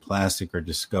in plastic are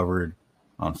discovered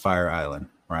on Fire Island,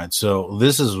 right? So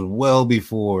this is well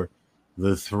before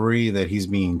the 3 that he's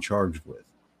being charged with.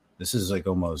 This is like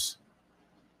almost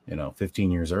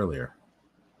 15 years earlier.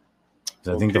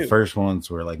 So I think the first ones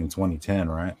were like in 2010,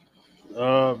 right?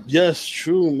 Yes,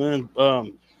 true, man.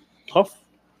 How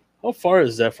far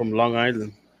is that from Long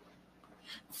Island?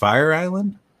 Fire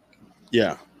Island?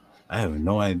 Yeah. I have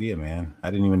no idea, man.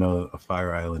 I didn't even know a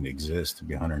Fire Island exists, to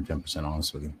be 110%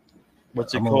 honest with you.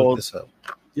 What's it called? Look this up.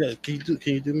 Yeah, can you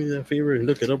do me that favor and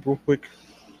look it up real quick?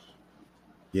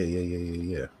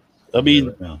 Yeah. I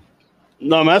mean,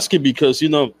 no, I'm asking because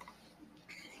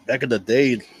back in the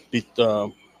day, I think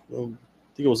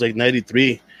it was like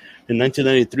 93. In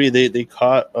 1993, they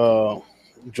caught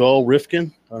Joel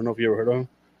Rifkin. I don't know if you ever heard of him.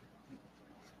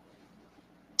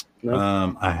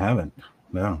 No? I haven't.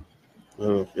 No.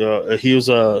 He was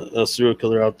a serial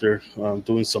killer out there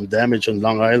doing some damage on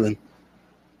Long Island.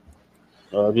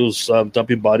 He was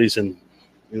dumping bodies in,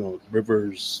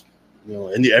 rivers,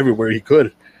 everywhere he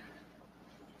could.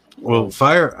 Well,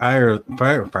 Fire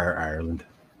Island.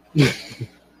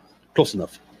 Close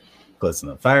enough.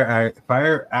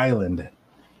 Fire Island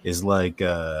is like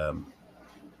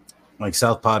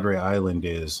South Padre Island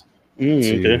is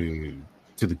to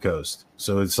the coast.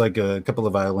 So it's like a couple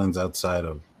of islands outside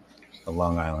of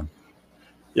Long Island.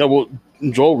 Yeah, well,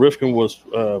 Joel Rifkin was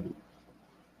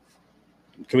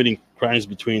committing crimes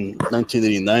between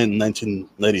 1989 and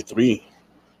 1993.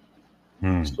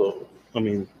 So, I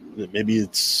mean, maybe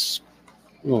it's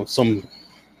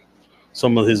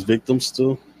some of his victims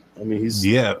too. I mean,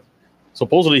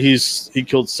 supposedly he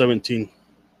killed 17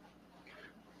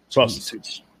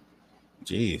 prostitutes.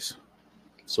 Jeez.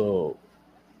 So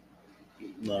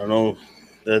I don't know,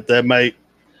 that might,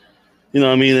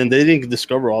 and they didn't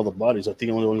discover all the bodies. I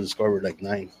think only discovered like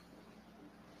 9.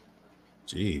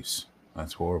 Jeez,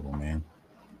 that's horrible, man.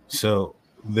 So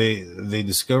they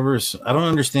discover. I don't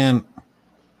understand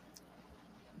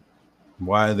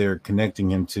why they're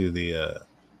connecting him to these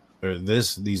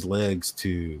legs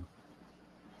to.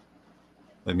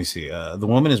 Let me see. The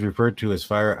woman is referred to as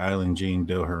Fire Island Jane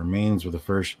Doe. Her remains were the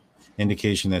first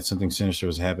indication that something sinister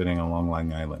was happening along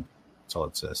Long Island. That's all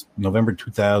it says. November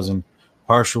 2000,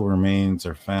 partial remains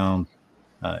are found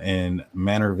in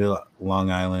Manorville,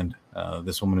 Long Island.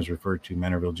 This woman is referred to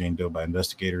Manorville Jane Doe by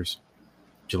investigators.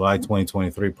 July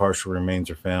 2023, partial remains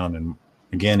are found, and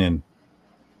again in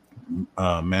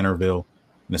Manorville.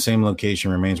 In the same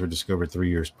location, remains were discovered 3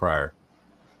 years prior.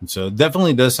 And so it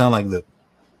definitely does sound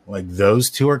like those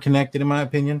two are connected, in my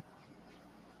opinion.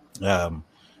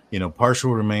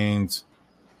 Partial remains.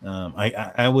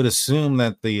 I would assume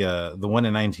that the one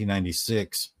in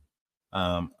 1996,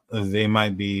 they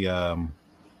might be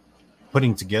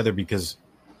putting together because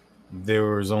there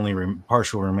was only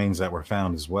partial remains that were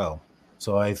found as well.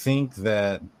 So I think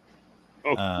that.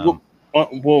 Well,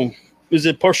 is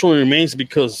it partial remains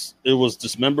because it was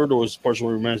dismembered, or is it partial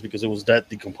remains because it was that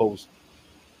decomposed?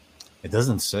 It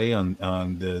doesn't say on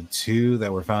the 2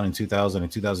 that were found in 2000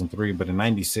 and 2003, but in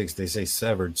 96 they say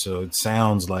severed. So it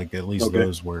sounds like at least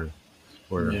those were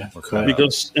found.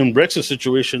 Because in Rex's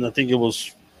situation, I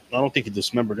don't think he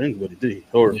dismembered anybody, did he?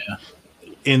 Or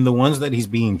in the ones that he's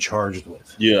being charged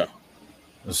with. Yeah.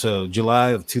 So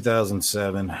July of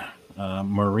 2007,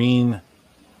 Maureen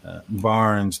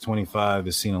Barnes, 25,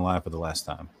 is seen alive for the last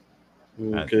time.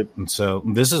 Okay. And so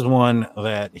this is one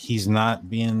that he's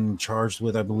not being charged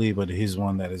with, I believe, but he's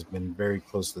one that has been very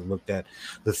closely looked at.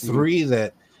 The 3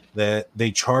 that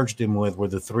they charged him with were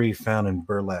the 3 found in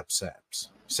burlap sacks.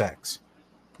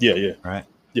 Yeah. Right?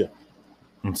 Yeah.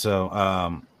 And so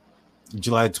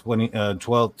July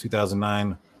 12th,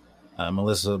 2009,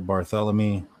 Melissa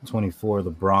Bartholomew, 24, the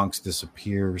Bronx,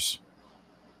 disappears.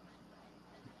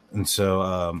 And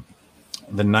so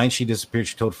the night she disappeared,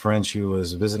 she told friends she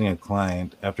was visiting a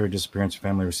client. After her disappearance, her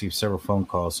family received several phone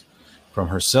calls from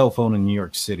her cell phone in New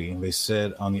York City. They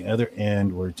said on the other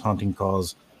end were taunting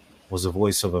calls was the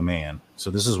voice of a man.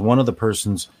 So this is one of the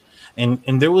persons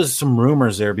And there was some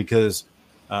rumors there because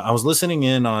I was listening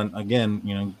in on,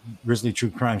 again, Grizzly True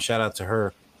Crime. Shout out to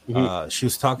her. She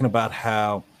was talking about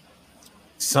how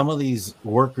some of these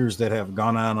workers that have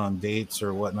gone out on dates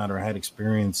or whatnot or had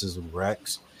experiences with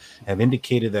wrecks have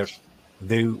indicated that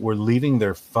they were leaving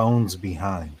their phones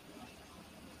behind.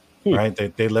 Right?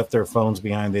 They left their phones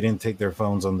behind. They didn't take their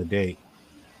phones on the date.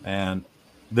 And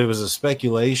there was a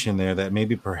speculation there that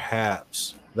maybe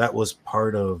perhaps that was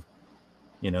part of,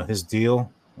 his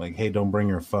deal. Like, hey, don't bring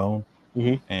your phone.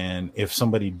 And if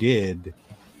somebody did,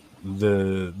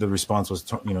 the response was,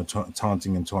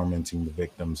 taunting and tormenting the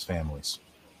victims' families.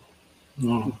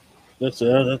 Oh, that's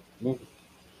I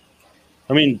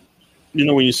mean,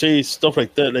 when you say stuff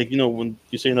like that, like, when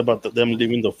you're saying about them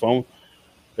leaving the phone,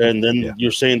 and then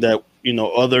you're saying that,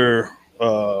 other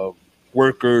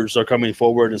workers are coming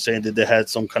forward and saying that they had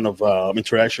some kind of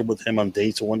interaction with him on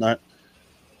dates or whatnot.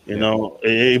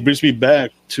 It brings me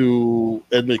back to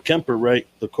Edmund Kemper, right?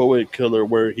 The co-ed killer,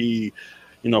 where he,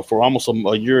 for almost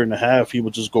a year and a half, he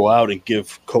would just go out and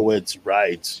give co-eds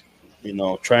rides,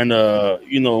 trying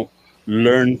to,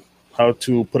 learn how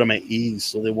to put them at ease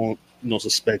so they won't,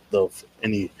 suspect of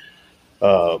any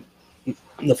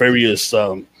nefarious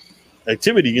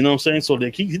activity, you know what I'm saying? So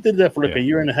like he did that for like a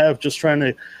year and a half, just trying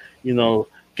to,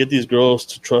 get these girls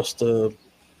to trust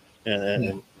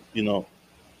and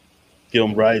give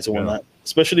them rides and whatnot.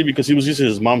 Especially because he was using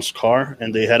his mom's car,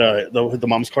 and they had the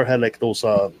mom's car had like those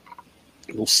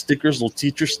stickers, little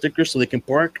teacher stickers, so they can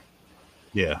park.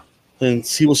 Yeah. And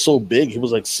he was so big, he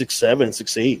was like 6'7",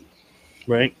 6'8",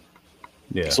 right?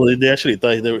 Yeah. So they actually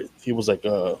thought he was like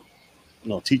a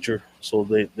teacher. So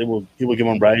he would give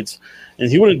him rides,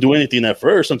 and he wouldn't do anything at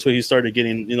first until he started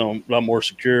getting a lot more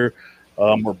secure,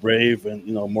 more brave, and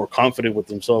more confident with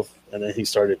himself. And then he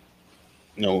started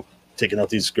taking out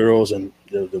these girls, and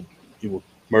he would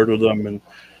murder them, and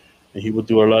he would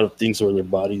do a lot of things with their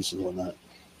bodies and whatnot.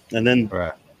 And then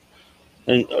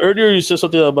and earlier you said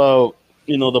something about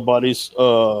the bodies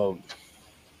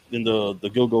in the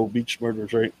Gilgo Beach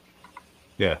murders, right?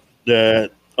 Yeah.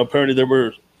 That apparently they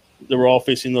were all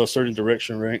facing a certain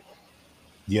direction, right?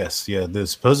 Yes, yeah.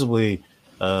 Supposedly,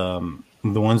 the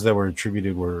ones that were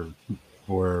attributed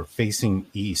were facing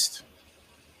east.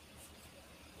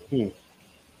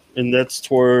 And that's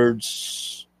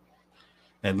towards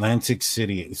Atlantic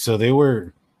City. So they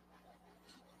were.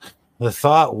 The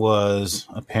thought was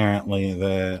apparently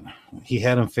that he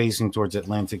had them facing towards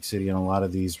Atlantic City, and a lot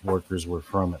of these workers were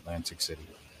from Atlantic City.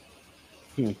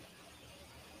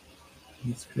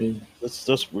 That's crazy.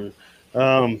 That's weird.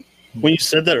 When you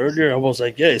said that earlier, I was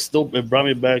like, yeah, it brought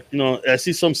me back. I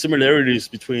see some similarities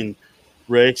between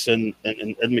Rex and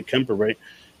Edmund Kemper, right?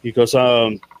 Because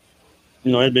Edmund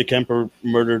Kemper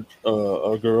murdered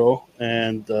a girl,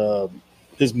 and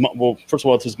his mom. Well, first of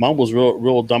all, his mom was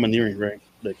real domineering, right?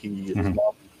 Like his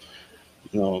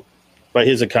mom, by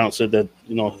his account, said that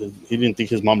he didn't think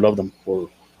his mom loved him, or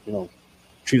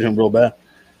treated him real bad.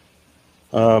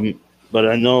 But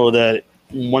I know that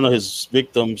one of his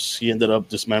victims, he ended up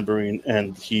dismembering,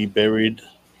 and he buried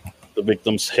the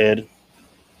victim's head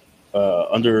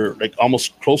under, like,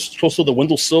 almost close to the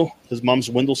windowsill, his mom's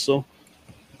windowsill.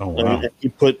 Oh, wow. And he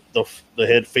put the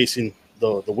head facing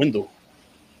the window,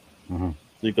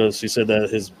 because he said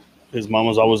that his mom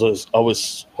was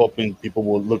always hoping people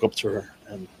would look up to her,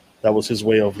 and that was his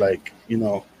way of like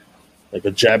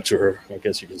a jab to her, I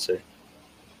guess you can say.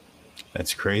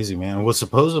 That's crazy, man. Well,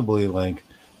 supposedly, like,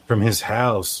 from his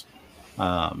house,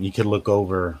 you could look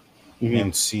over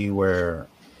and see where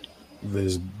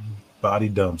his body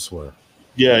dumps were.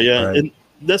 Yeah, right? and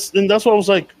that's what I was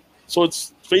like. So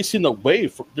it's facing away.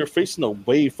 They're facing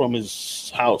away from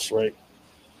his house, right?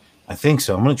 I think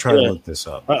so. I'm gonna try to look this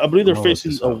up. I believe they're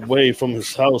facing away from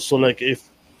his house. So, like, if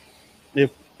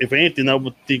anything, I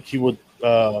would think he would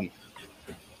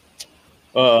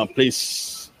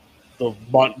place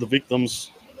the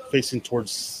victims facing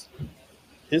towards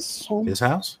his home, his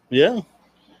house. Yeah,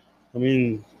 I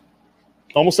mean,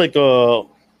 almost like a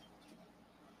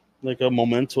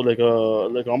memento,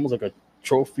 like almost like a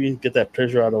trophy. Get that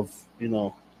pleasure out of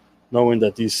knowing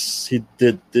that he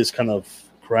did this kind of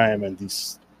crime, and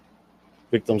these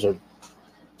victims are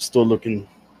still looking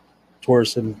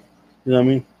towards him. You know what I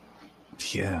mean?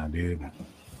 Yeah, dude,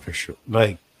 for sure.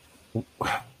 Like,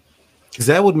 because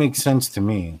that would make sense to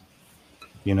me.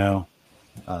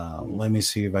 Let me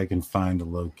see if I can find I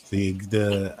want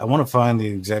to find the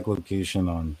exact location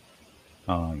on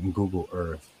Google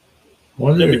Earth.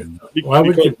 Why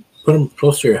would you put them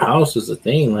close to your house? Is the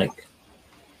thing, like,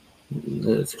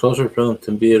 it's closer for them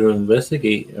to be able to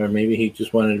investigate, or maybe he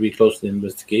just wanted to be close to the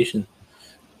investigation.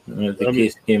 The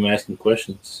case came asking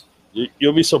questions.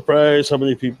 You'll be surprised how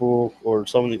many people or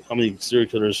how many serial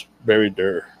killers buried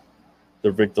their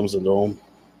victims in their own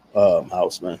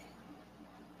house, man.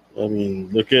 I mean,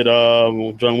 look at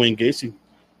John Wayne Gacy.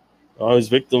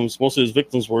 Most of his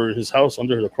victims were in his house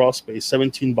under the crawl space.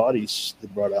 17 bodies they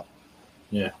brought out.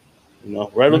 Yeah,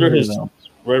 right under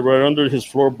his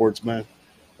floorboards, man.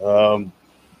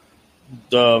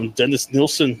 Dennis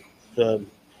Nielsen,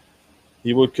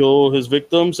 he would kill his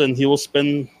victims and he will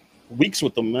spend weeks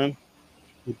with them, man.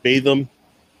 He bathe them,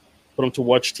 put them to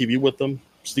watch TV with them,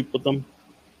 sleep with them.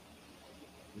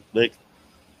 They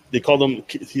called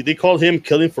him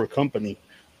killing for company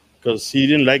because he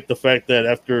didn't like the fact that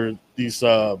after these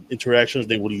interactions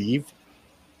they would leave,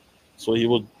 so he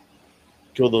would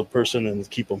kill the person and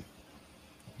keep them.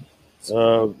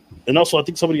 And also, I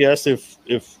think somebody asked if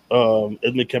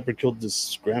Edmund Kemper killed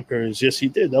his grandparents. Yes, he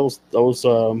did. That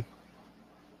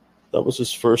was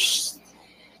his first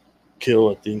kill.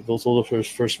 I think those were his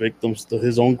first victims,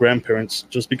 his own grandparents,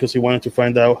 just because he wanted to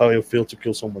find out how it would feel to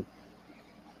kill someone.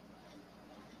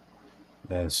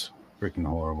 That's freaking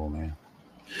horrible, man.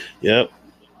 Yep.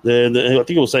 I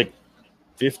think it was like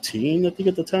 15. I think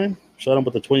at the time, shot him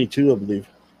with a 22, I believe.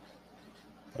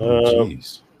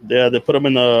 Jeez. Yeah, they put him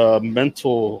in a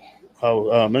mental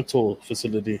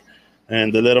facility,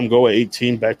 and they let him go at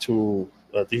 18 back to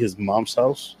I think his mom's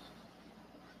house.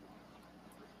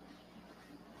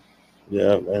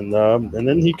 Yeah, and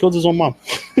then he killed his own mom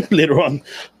later on.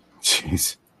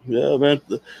 Jeez. Yeah, man.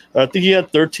 I think he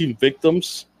had 13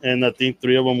 victims, and I think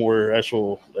 3 of them were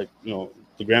actual,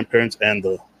 the grandparents and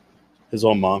his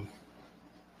own mom.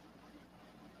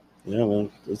 Yeah,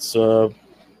 man. It's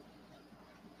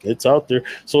out there.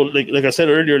 So, like I said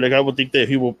earlier, I would think that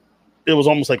it was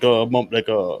almost like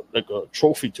a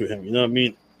trophy to him. You know what I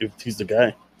mean? If he's the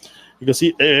guy. Because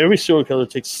every serial killer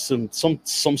takes some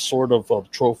sort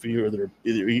of trophy, or either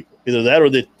that or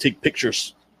they take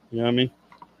pictures. You know what I mean?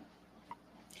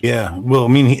 Yeah. Well, I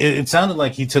mean, it sounded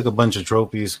like he took a bunch of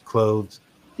trophies, clothes,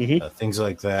 things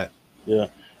like that. Yeah.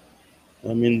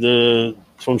 I mean,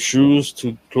 from shoes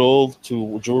to clothes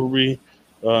to jewelry,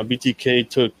 BTK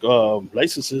took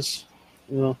licenses.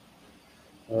 You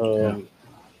know,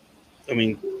 I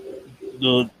mean,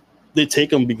 they take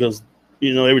them because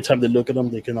every time they look at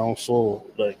them, they can also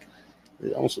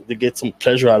they get some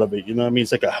pleasure out of it. You know what I mean?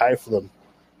 It's like a high for them.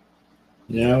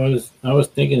 Yeah, I was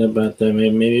thinking about that.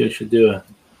 Maybe we should do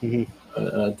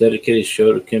a dedicated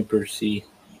show to Kemper, see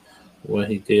what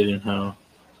he did and how.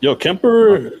 Yo,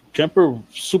 Kemper,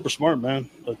 super smart, man.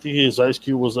 I think his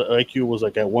IQ was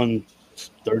like at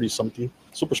 130 something.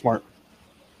 Super smart.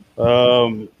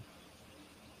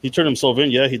 He turned himself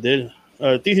in. Yeah, he did.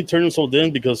 I think he turned himself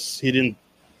in because he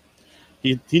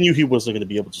knew he wasn't going to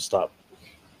be able to stop.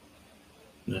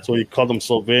 Yeah. So he called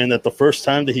himself in. At the first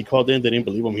time that he called in, they didn't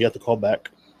believe him. He had to call back.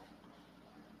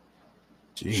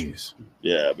 Jeez.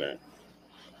 Yeah, man.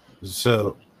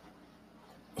 So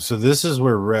this is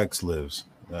where Rex lives.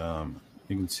 You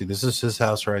can see this is his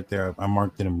house right there. I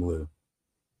marked it in blue.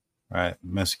 All right,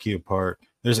 Mesquite Park.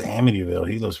 There's Amityville.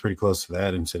 He lives pretty close to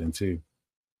that incident too.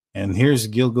 And here's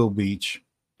Gilgo Beach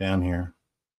down here.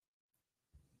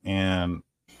 And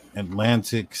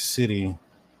Atlantic City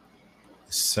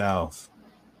south.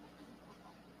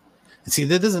 And see,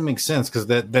 that doesn't make sense because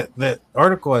that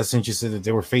article I sent you said that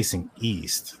they were facing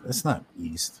east. That's not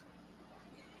east.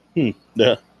 Yeah.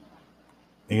 You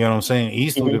know what I'm saying?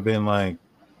 East would have been like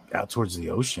out towards the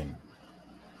ocean.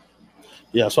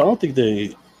 Yeah, so I don't think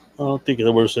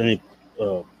there was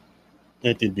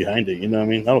anything behind it. You know what I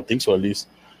mean? I don't think so, at least.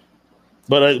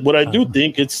 But I do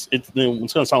think it's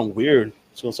gonna sound weird.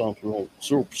 It's gonna sound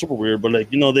super, super weird. But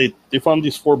they found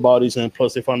these 4 bodies, and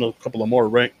plus they found a couple of more,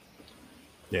 right?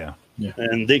 Yeah.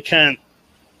 And they can't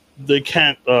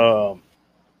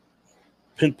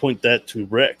pinpoint that to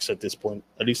Rex at this point.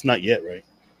 At least not yet, right?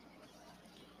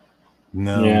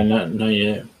 No. Yeah, not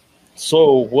yet.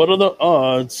 So what are the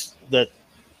odds that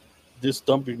this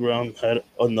dumping ground had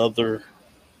another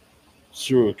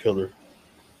serial killer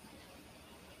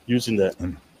using that?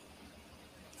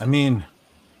 I mean,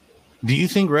 do you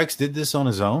think Rex did this on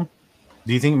his own?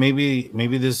 Do you think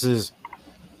maybe this is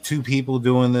 2 people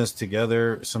doing this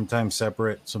together, sometimes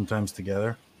separate, sometimes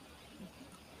together?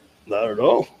 I don't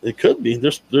know. It could be.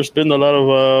 There's been a lot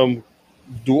of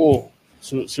dual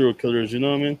serial killers. You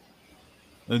know what I mean?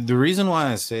 The reason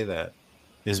why I say that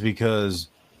is because,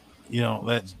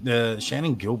 that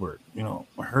Shannon Gilbert,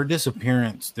 her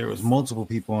disappearance, there was multiple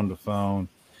people on the phone.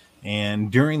 And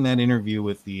during that interview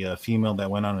with the female that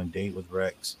went on a date with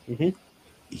Rex,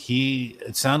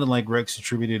 it sounded like Rex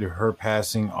attributed her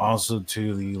passing also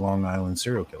to the Long Island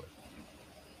serial killer.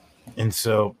 And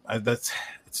so it's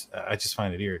I just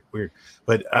find it weird.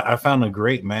 But I found a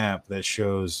great map that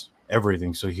shows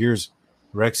everything. So here's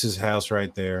Rex's house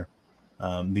right there.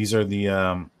 These are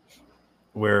the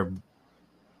where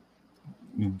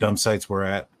dump sites were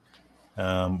at.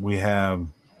 We have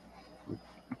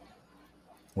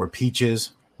where Peach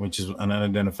is, which is an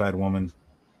unidentified woman.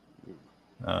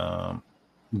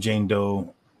 Jane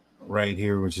Doe right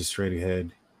here, which is straight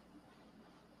ahead.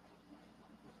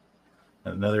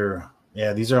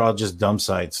 These are all just dump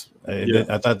sites.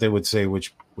 I thought they would say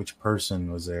which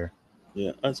person was there.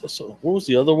 Yeah, so what was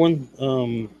the other one?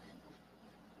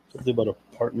 Something about a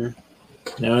partner.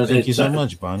 Thank you so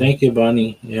much, Bonnie. Thank you,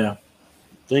 Bonnie. Yeah.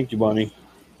 Thank you, Bonnie.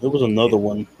 There was another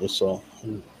one I saw.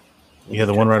 Yeah,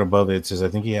 the one right above it says, I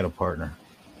think he had a partner.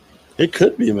 It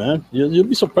could be, man. You'll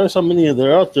be surprised how many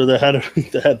there are out there that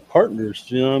had partners.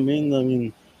 You know what I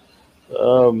mean?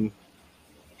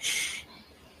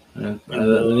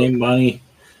 The name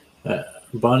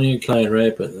Bonnie and Clyde,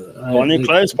 right? But Bonnie and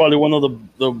Clyde is probably one of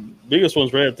the biggest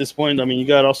ones, right? At this point, I mean, you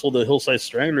got also the Hillside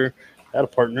Strangler had a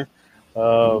partner.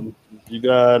 You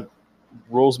got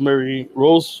Rose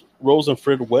and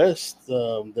Fred West.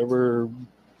 They were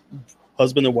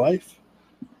husband and wife.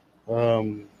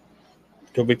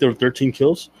 Convicted of 13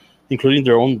 kills, including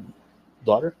their own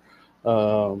daughter.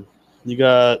 You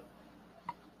got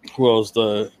who else?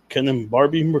 The Ken and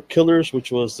Barbie killers,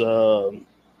 which was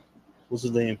what's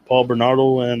his name? Paul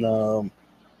Bernardo and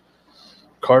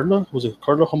Carla. Was it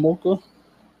Carla Homolka?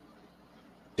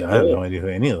 Yeah, I have no idea who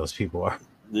any of those people are.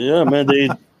 Yeah, man. They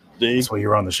That's why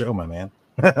you're on the show, my man.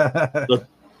 The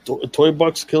toy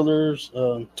box killers,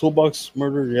 toolbox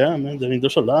murder. Yeah, man. I mean,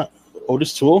 there's a lot.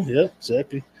 Otis Toole. Yeah,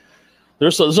 exactly.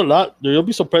 There's a lot. You'll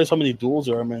be surprised how many duels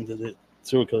there are, man.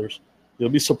 Serial killers. You'll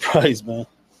be surprised, man.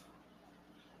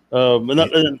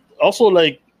 And also,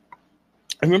 like,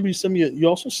 I remember you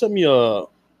also sent me a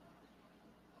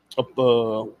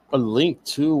link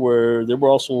too, where they were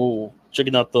also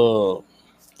checking out the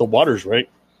waters, right?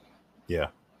 Yeah.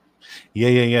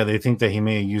 They think that he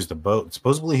may have used a boat.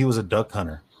 Supposedly, he was a duck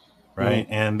hunter, right?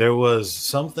 Mm-hmm. And there was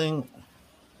something.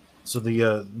 So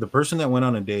the person that went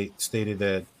on a date stated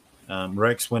that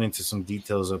Rex went into some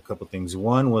details of a couple things.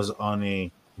 One was on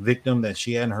a victim that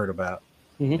she hadn't heard about,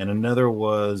 and another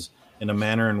was in a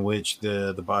manner in which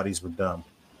the bodies were dumped.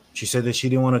 She said that she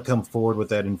didn't want to come forward with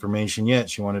that information yet.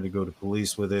 She wanted to go to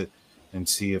police with it and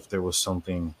see if there was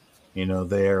something,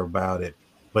 there about it.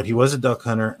 But he was a duck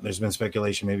hunter. There's been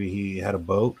speculation maybe he had a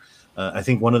boat. I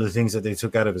think one of the things that they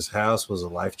took out of his house was a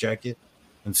life jacket.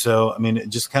 And so, I mean,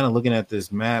 just kind of looking at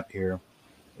this map here,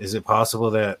 is it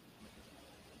possible that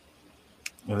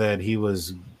he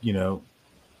was,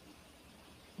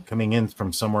 coming in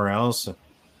from somewhere else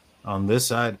on this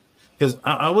side? Because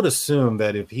I would assume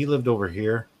that if he lived over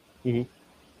here,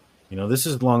 this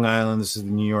is Long Island, this is the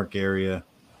New York area.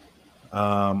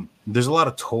 There's a lot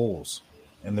of tolls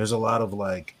and there's a lot of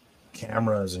like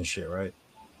cameras and shit, right?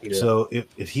 Yeah. So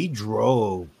if he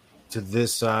drove to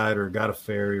this side or got a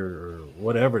ferry or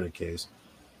whatever the case,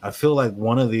 I feel like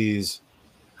one of these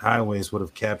highways would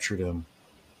have captured him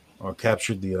or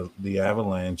captured the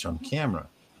avalanche on camera.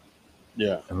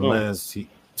 Yeah. Unless he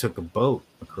took a boat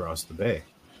across the bay.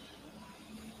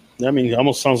 I mean, it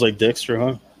almost sounds like Dexter,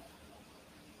 huh?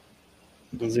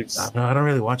 No, I don't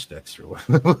really watch Dexter.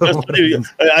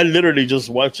 I literally just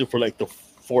watched it for like the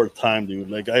fourth time, dude.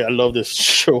 Like, I love this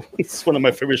show. It's one of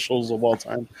my favorite shows of all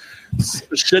time.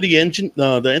 Shitty engine.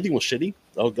 The ending was shitty.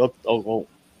 I'll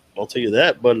tell you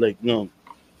that. But like, no,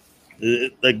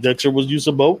 like Dexter was use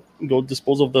a boat and go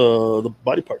dispose of the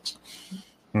body parts.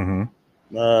 But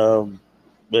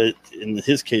in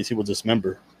his case, he was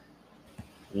dismember.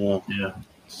 Yeah.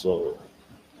 So,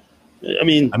 I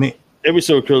mean, every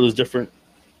serial killer is different,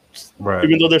 right?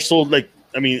 Even though they're so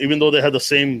even though they have the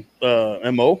same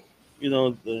MO,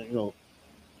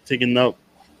 taking out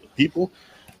people,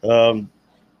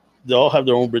 they all have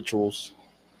their own rituals.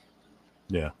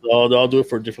 Yeah, they all do it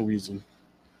for a different reason.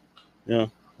 Yeah,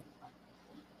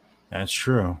 that's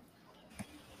true.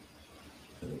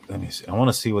 Let me see. I want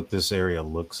to see what this area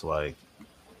looks like.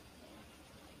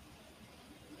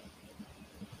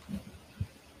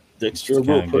 Dexter, a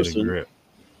real person. Grip.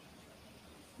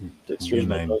 Dexter,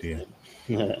 an idea.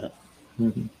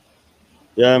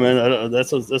 Yeah, man,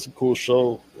 that's a cool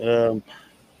show.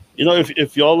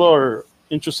 If y'all are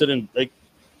interested in like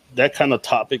that kind of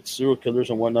topic, serial killers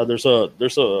and whatnot, there's a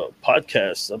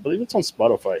podcast. I believe it's on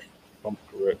Spotify, if I'm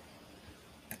correct.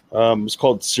 It's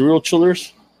called Serial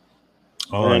Killers.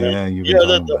 Oh, and,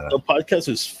 the podcast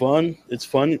is fun. It's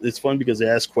fun because they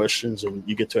ask questions and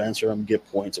you get to answer them, get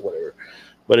points or whatever.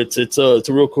 But it's a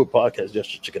real cool podcast.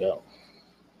 Just check it out.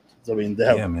 I mean, they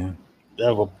they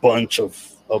have a bunch of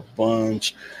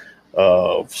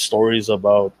stories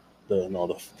about the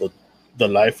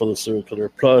life of the serial killer.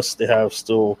 Plus, they have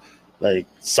still like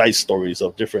side stories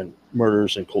of different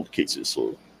murders and cold cases.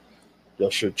 So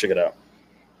y'all should check it out.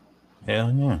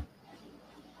 Hell yeah,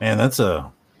 man! That's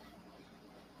a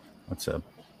I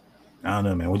don't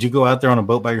know, man. Would you go out there on a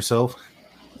boat by yourself?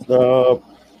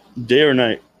 Day or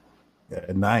night?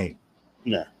 At night.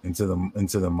 Yeah. Into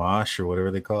the marsh or whatever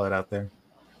they call it out there.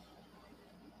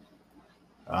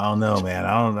 I don't know, man.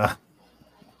 I don't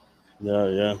know.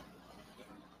 Yeah.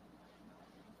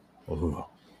 Ooh.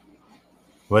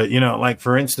 But like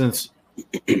for instance,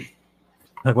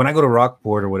 like when I go to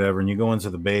Rockport or whatever, and you go into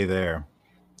the bay there,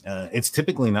 it's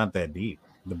typically not that deep.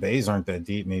 The bays aren't that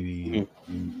deep. Maybe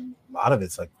a lot of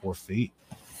it's like 4 feet,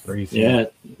 3 feet. Yeah,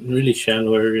 really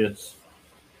shallow areas.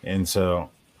 And so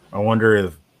I wonder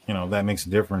if that makes a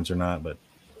difference or not. But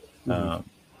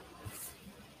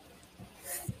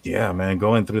yeah, man,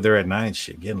 going through there at night,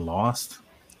 shit, getting lost.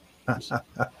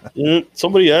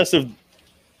 Somebody asked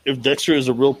if Dexter is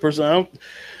a real person. I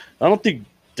don't think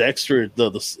Dexter,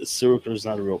 the serial killer, is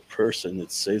not a real person.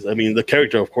 It says, I mean, the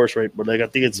character, of course, right? But like, I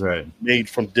think it's made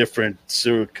from different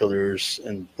serial killers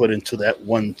and put into that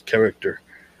one character.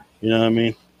 You know what I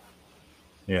mean?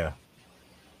 Yeah.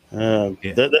 If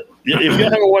you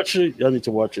haven't watched it, y'all need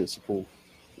to watch it. It's cool.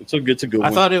 It's so good to go.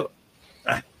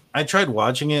 I tried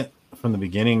watching it from the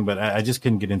beginning, but I just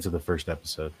couldn't get into the first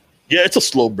episode. Yeah, it's a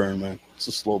slow burn, man. It's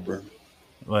a slow burn.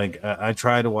 Like I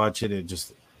tried to watch it. It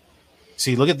just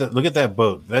look at that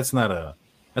boat. That's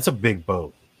a big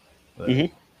boat. You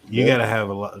got to have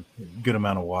a good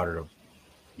amount of water.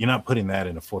 You're not putting that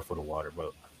in a 4 foot of water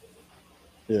boat.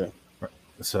 Yeah.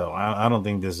 So I don't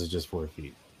think this is just 4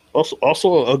 feet.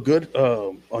 Also a good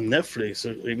on Netflix,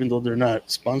 even though they're not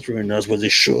sponsoring us, but they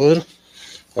should.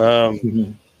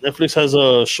 Netflix has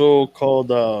a show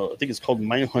called I think it's called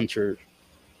Mindhunter.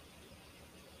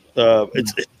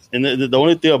 And the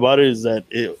only thing about it is that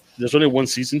there's only one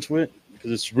season to it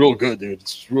because it's real good, dude.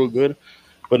 It's real good,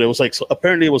 but it was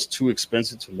apparently it was too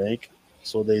expensive to make,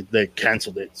 so they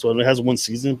canceled it. So it has one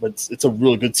season, but it's a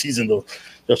real good season though.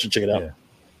 You should check it out. Yeah.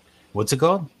 What's it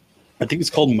called? I think it's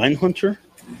called Mindhunter.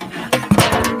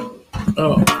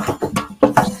 Oh,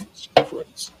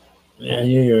 yeah,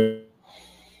 you're.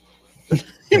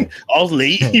 I was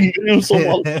late.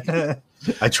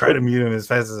 I tried to mute him as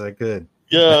fast as I could.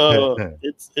 Yeah,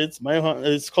 it's Mindhunter.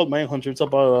 It's called Mindhunter. It's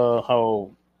about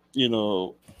how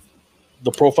the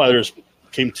profilers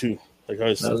came to how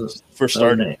it first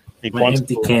started. My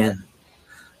empty can.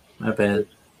 My bad.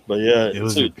 But yeah, it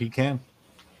was a pecan.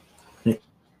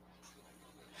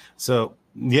 So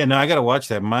yeah, no, I gotta watch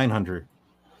that Mindhunter.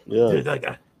 Yeah,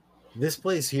 dude, this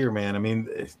place here, man. I mean,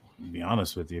 to be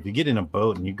honest with you, if you get in a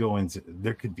boat and you go into,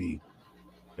 there could be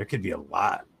a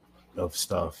lot of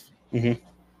stuff,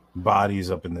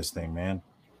 bodies up in this thing, man.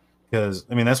 Because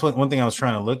I mean, that's one thing I was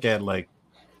trying to look at. Like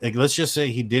let's just say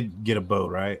he did get a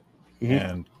boat, right,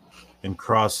 and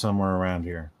cross somewhere around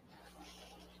here.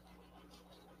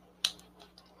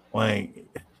 Like,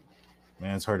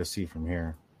 man, it's hard to see from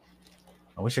here.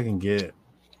 I wish I can get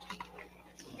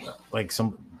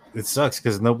it sucks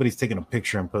because nobody's taking a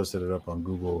picture and posted it up on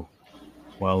Google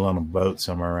while on a boat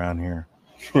somewhere around here.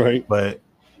 Right. But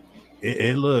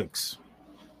it looks,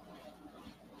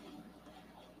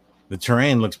 the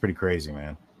terrain looks pretty crazy,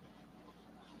 man.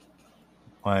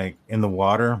 Like in the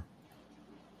water,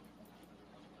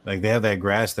 like they have that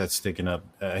grass that's sticking up.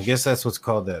 I guess that's what's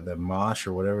called that marsh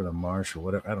or whatever, the marsh or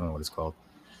whatever. I don't know what it's called.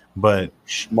 But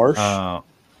marsh?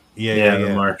 Yeah,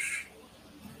 the marsh.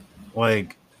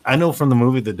 Like, I know from the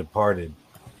movie The Departed.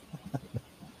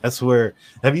 That's where.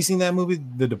 Have you seen that movie,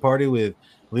 The Departed, with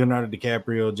Leonardo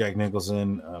DiCaprio, Jack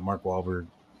Nicholson, Mark Wahlberg?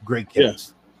 Great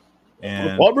cast. Yeah.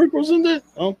 And Wahlberg was in that?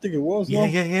 I don't think it was.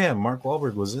 Yeah. Mark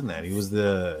Wahlberg was in that. He was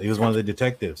one of the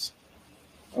detectives.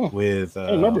 Oh, with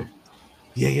I remember.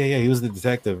 Yeah. He was the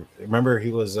detective. Remember,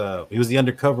 he was the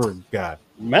undercover guy.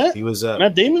 Matt? He was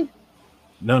Matt Damon?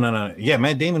 No. Yeah,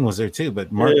 Matt Damon was there too,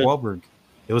 but Mark Wahlberg.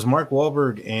 It was Mark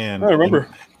Wahlberg and I remember.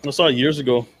 I saw it years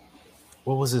ago.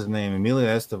 What was his name? Emilio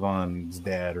Estevan's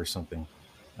dad or something.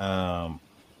 I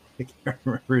can't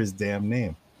remember his damn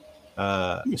name.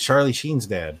 Charlie Sheen's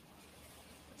dad.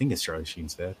 I think it's Charlie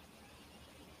Sheen's dad.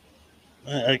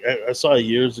 I saw it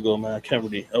years ago, man.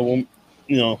 I won't,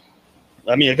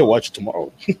 I mean, I can watch it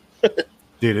tomorrow.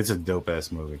 Dude, it's a dope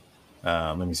ass movie.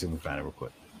 Let me see if we can find it real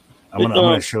quick. I'm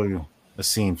gonna show you a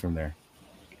scene from there.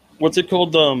 What's it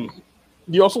called?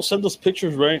 You also sent us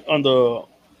pictures, right?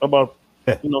 About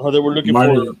how they were looking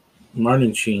for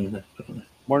Martin Sheen.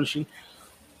 Martin Sheen.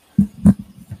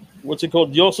 what's it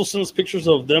called? You also sent us pictures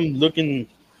of them looking.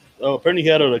 Apparently, he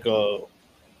had like a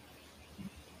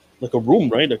room,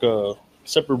 right? Like a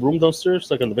separate room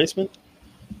downstairs, like in the basement.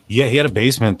 Yeah, he had a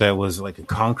basement that was like a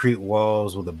concrete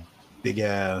walls with a big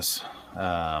ass,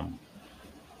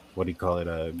 what do you call it?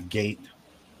 A gate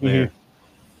there.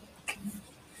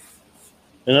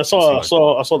 And I saw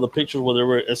the pictures where they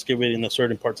were excavating the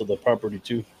certain parts of the property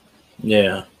too.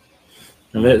 Yeah,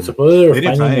 and supposedly they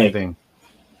didn't find anything.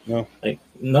 No,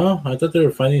 I thought they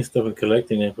were finding stuff and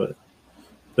collecting it, but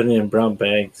putting it in brown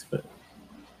bags. But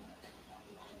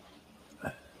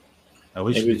I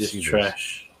wish maybe just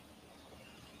trash.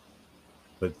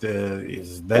 But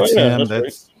that's him.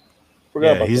 That's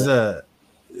he's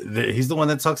the one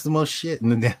that talks the most shit in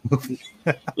the damn movie.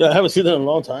 Yeah, I haven't seen that in a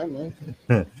long time,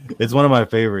 man. It's one of my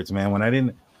favorites, man.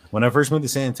 When I first moved to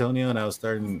San Antonio and I was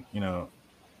starting,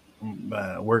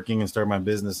 working and starting my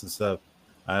business and stuff,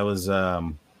 I was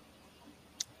kind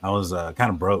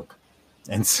of broke,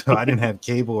 and so I didn't have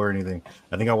cable or anything.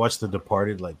 I think I watched The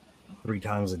Departed like 3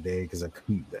 times a day because I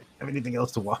couldn't have anything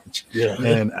else to watch. Yeah,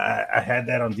 and I had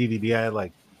that on DVD.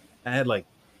 I had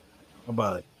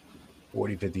about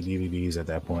 40, 50 DVDs at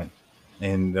that point.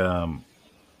 And,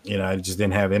 I just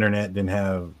didn't have internet, didn't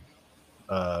have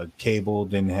cable,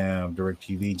 didn't have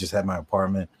DirecTV, just had my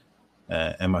apartment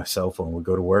and my cell phone. Would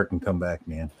go to work and come back,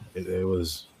 man. It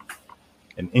was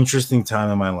an interesting time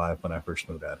in my life when I first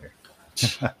moved out here.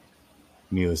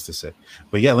 Needless to say.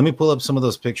 But yeah, let me pull up some of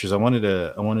those pictures. I wanted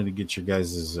to get your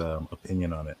guys'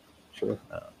 opinion on it. Sure.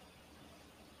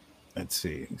 Let's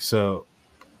see. So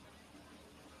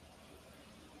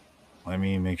let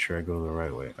me make sure I go the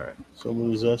right way. All right.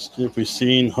 Somebody's asking if we've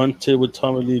seen Hunted with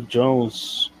Tommy Lee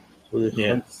Jones. Where they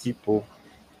hunt people.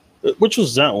 Which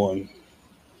was that one?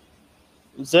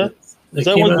 Is that one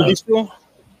Benicio?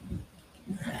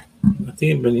 I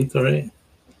think Benito, right?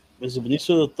 Is it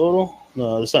Benicio del Toro?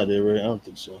 No, that's not it, right? I don't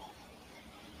think so.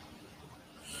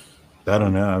 I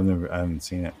don't know. I haven't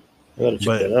seen it. I gotta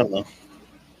check that out now.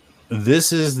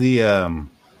 This is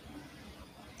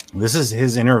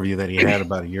his interview that he had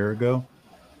about a year ago,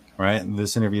 right?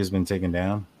 This interview has been taken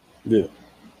down. Yeah.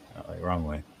 Wrong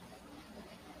way.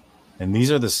 And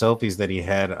these are the selfies that he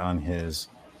had on his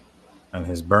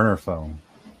burner phone.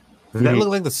 Does that look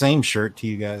like the same shirt to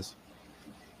you guys?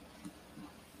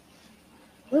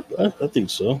 I think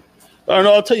so. I don't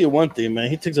know. I'll tell you one thing, man.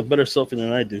 He takes a better selfie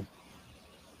than I do.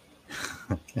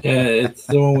 Yeah, it's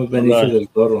the one with Benicio del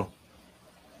Toro.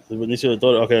 The Benicio del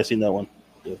Toro. Okay, I've seen that one.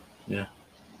 Yeah.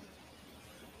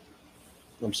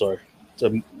 I'm sorry.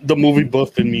 The movie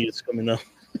buff in me is coming out.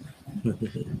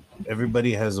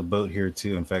 Everybody has a boat here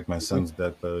too. In fact, my son's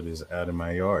duck boat is out in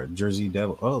my yard. Jersey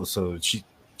Devil. Oh, so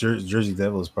Jersey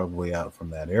Devil is probably out from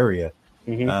that area.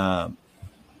 Mm-hmm.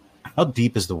 How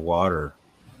deep is the water?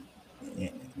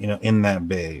 In that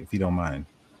bay, if you don't mind.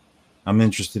 I'm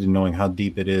interested in knowing how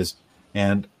deep it is,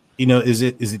 and is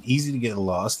it easy to get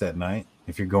lost at night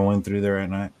if you're going through there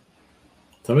at night?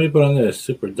 Somebody put on there it's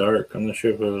super dark. I'm not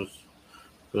sure if it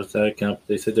was that account.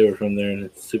 They said they were from there, and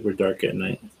it's super dark at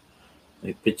night,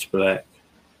 like pitch black.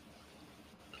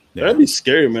 Yeah. That'd be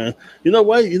scary, man. You know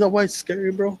why? It's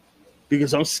scary, bro?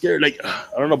 Because I'm scared. Like, I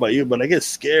don't know about you, but I get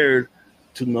scared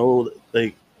to know,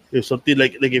 like, if something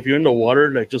like if you're in the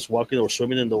water, like just walking or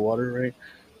swimming in the water, right?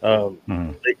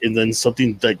 And then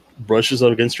something like brushes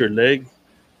up against your leg.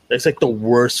 That's like the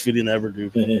worst feeling ever,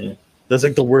 dude. That's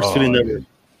like the worst feeling ever.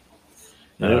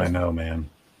 No, I know, man.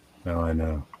 No, I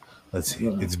know. Let's see.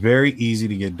 It's very easy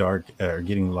to get dark or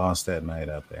getting lost at night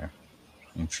out there.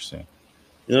 Interesting.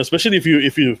 Especially if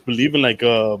you believe in like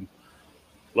ghosts,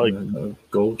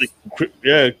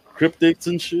 cryptids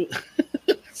and shit.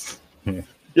 Yeah.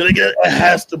 You're like, it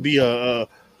has to be the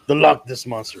Loch Ness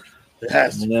monster. It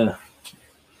has to.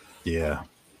 Yeah.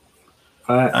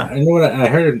 I know what I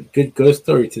heard a good ghost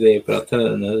story today, but I'll tell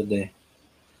it another day.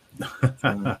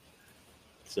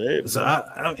 So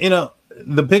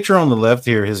the picture on the left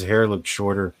here, his hair looks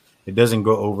shorter. It doesn't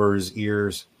go over his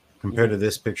ears compared to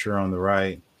this picture on the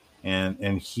right.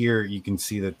 And here you can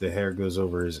see that the hair goes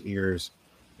over his ears.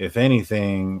 If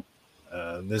anything,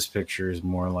 this picture is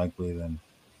more likely than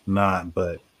not,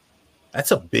 but that's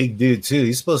a big dude too.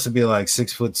 He's supposed to be like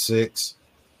 6'6",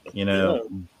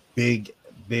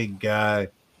 big guy.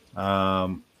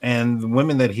 And the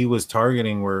women that he was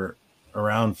targeting were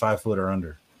around 5 foot or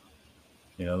under.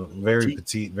 Very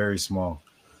petite, very small.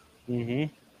 Mm-hmm.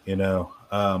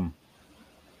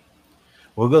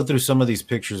 We'll go through some of these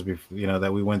pictures before,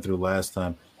 that we went through last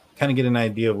time. Kind of get an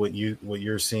idea of what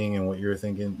you're seeing and what you're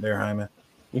thinking there, Jaime.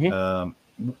 Mm-hmm.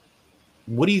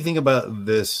 What do you think about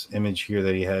this image here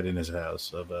that he had in his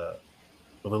house of a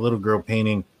little girl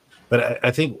painting But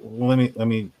I think let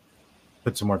me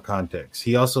put some more context.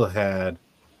 He also had.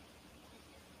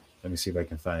 Let me see if I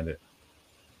can find it.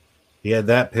 He had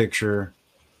that picture,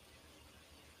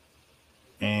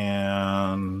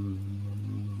 and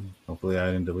hopefully I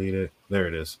didn't delete it. There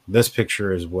it is. This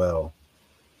picture as well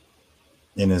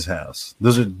in his house.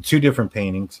 Those are two different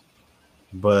paintings,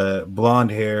 but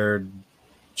blonde-haired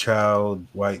child,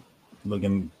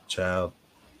 white-looking child.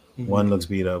 Mm-hmm. One looks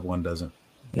beat up, one doesn't.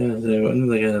 Yeah, one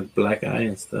like a black eye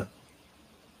and stuff.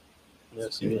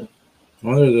 Yes, yeah.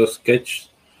 One of those sketch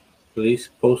police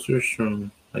posters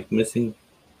from like missing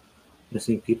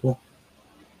people.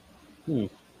 I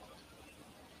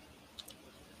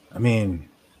mean,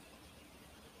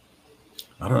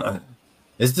 I don't.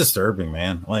 It's disturbing,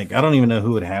 man. Like, I don't even know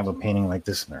who would have a painting like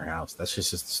this in their house. That's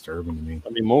just disturbing to me. I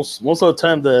mean, most of the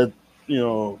time that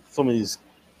some of these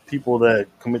people that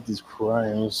commit these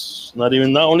crimes, not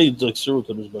only like serial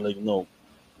killers, but like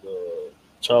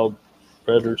child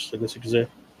predators, I guess you could say.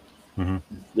 Mm-hmm.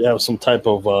 They have some type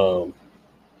of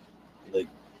like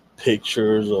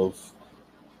pictures of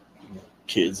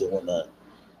kids and whatnot,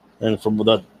 and from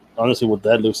that, honestly, what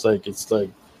that looks like, it's like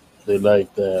they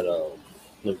like that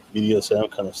like BDSM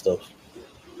kind of stuff.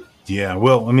 Yeah,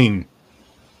 well, I mean,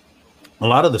 a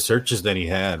lot of the searches that he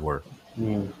had were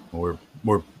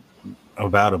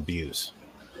about abuse,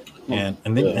 and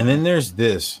then there's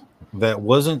this that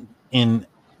wasn't in.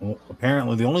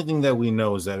 Apparently, the only thing that we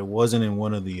know is that it wasn't in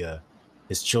one of the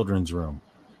his children's room,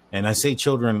 and I say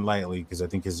children lightly because I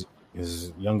think his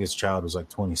youngest child was like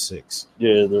 26.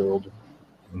 Yeah, they're older,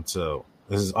 and so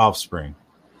this is offspring.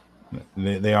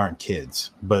 They aren't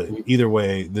kids, but either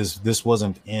way, this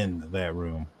wasn't in that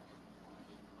room.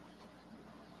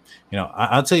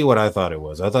 I'll tell you what I thought it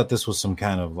was. I thought this was some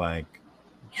kind of like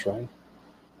shrine.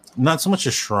 Not so much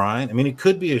a shrine. I mean, it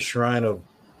could be a shrine of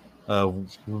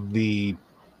the.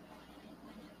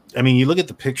 I mean, you look at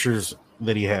the pictures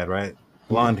that he had, right?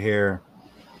 Blonde hair,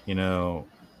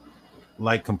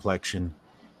 light complexion.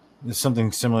 There's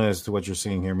something similar as to what you're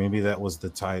seeing here. Maybe that was the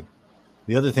type.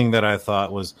 The other thing that I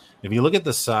thought was, if you look at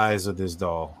the size of this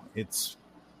doll, it's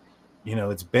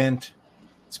bent.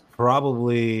 It's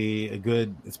probably a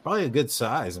good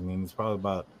size. I mean, it's probably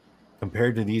about,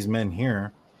 compared to these men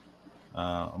here,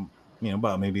 about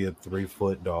maybe a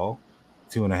 3-foot doll,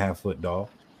 2.5-foot doll.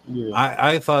 Yeah.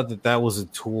 I thought that was a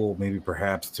tool, maybe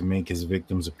perhaps to make his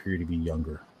victims appear to be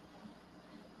younger.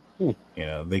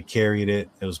 They carried it.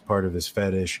 It was part of his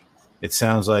fetish. It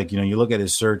sounds like, you look at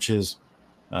his searches,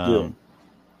 and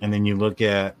then you look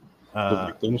at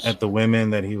the women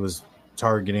that he was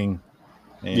targeting,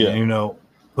 and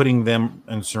putting them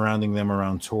and surrounding them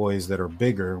around toys that are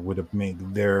bigger would have made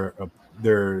their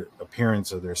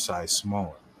appearance of their size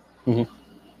smaller. Mm-hmm.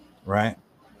 Right?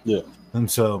 Yeah. And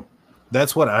so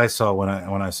that's what I saw when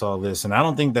I saw this, and I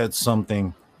don't think that's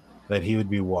something that he would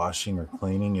be washing or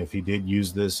cleaning if he did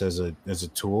use this as a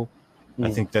tool. Mm.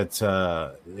 I think that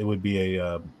it would be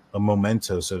a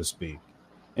memento, so to speak.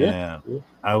 Yeah. And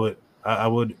I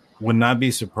would not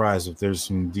be surprised if there's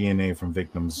some DNA from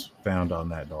victims found on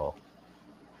that doll.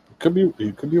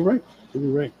 You could be right.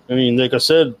 I mean, like I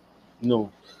said,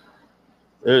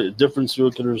 different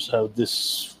serial killers have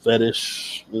this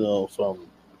fetish, from.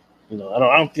 I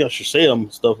don't think I should say them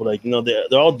stuff, but like,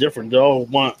 they're all different.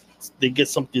 They get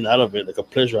something out of it, like a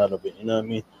pleasure out of it. You know what I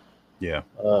mean? Yeah.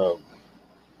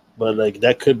 But like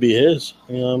that could be his.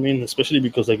 You know what I mean? Especially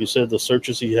because, like you said, the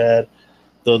searches he had,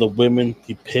 the women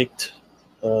he picked,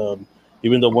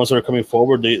 even the ones that are coming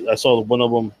forward. I saw one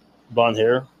of them blonde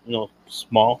hair.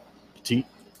 Small, petite.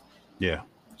 Yeah.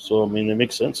 So I mean, it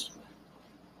makes sense.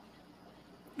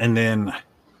 And then,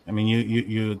 I mean,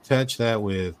 you attach that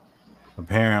with.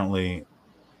 Apparently,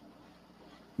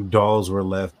 dolls were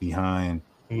left behind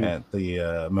at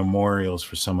the memorials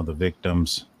for some of the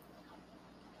victims.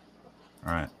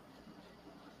 All right.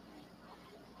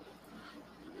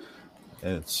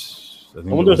 I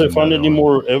wonder if they found any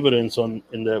more evidence in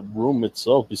that room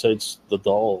itself besides the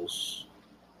dolls,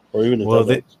 or even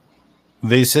the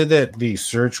they said that the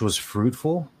search was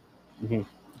fruitful,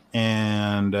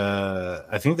 and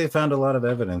I think they found a lot of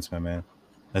evidence, my man.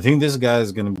 I think this guy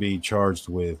is going to be charged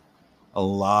with a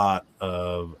lot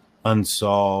of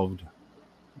unsolved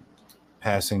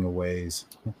passing aways.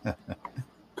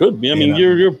 Could be. I mean,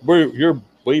 you're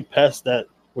way past that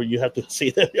where you have to say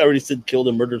that. I already said killed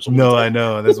and murdered someone. No, I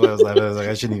know. That's why I was laughing. I was like,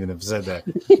 I shouldn't even have said that.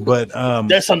 But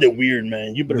that sounded weird,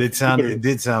 man. It did sound weird. It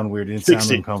did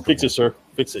sound uncomfortable. Fix it, sir.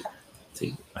 Fix it.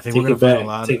 I think we're going to find a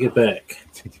lot. Take it back.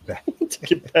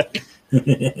 Take it back.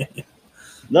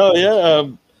 No, yeah.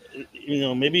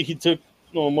 Maybe he took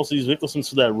most of these victims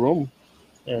into that room,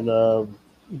 and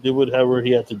did whatever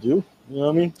he had to do. You know what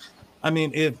I mean? I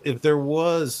mean,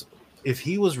 if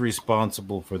he was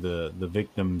responsible for the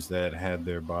victims that had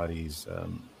their bodies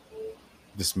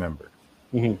dismembered,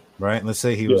 right? Let's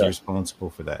say he was responsible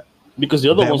for that. Because the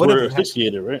other ones were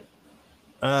asphyxiated, right?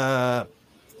 I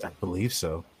believe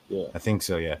so. Yeah, I think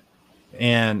so. Yeah,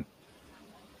 and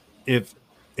if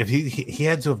he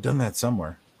had to have done that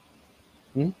somewhere,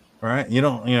 right?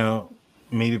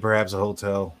 Maybe perhaps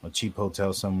a cheap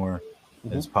hotel somewhere.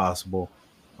 It's possible.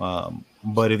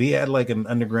 But if he had like an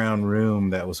underground room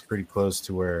that was pretty close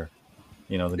to where,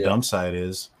 the dump site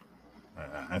is,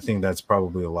 I think that's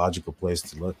probably a logical place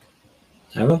to look.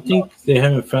 I don't think they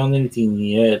haven't found anything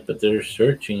yet, but they're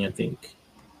searching, I think.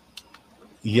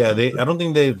 Yeah, I don't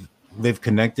think they've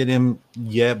connected him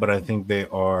yet, but I think they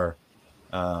are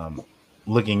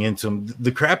looking into him.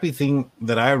 The crappy thing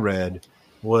that I read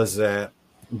was that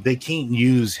they can't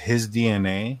use his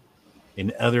DNA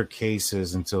in other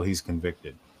cases until he's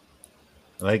convicted.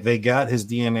 Like they got his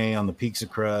DNA on the pizza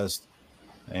crust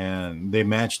and they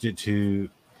matched it to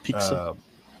pizza.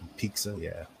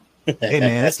 Yeah. Hey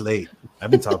man, it's late.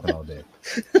 I've been talking all day.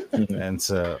 And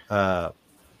so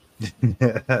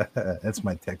that's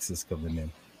my Texas coming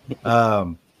in.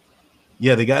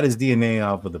 Yeah, they got his DNA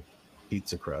off of the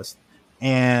pizza crust.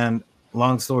 And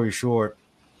long story short,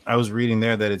 I was reading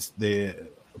there that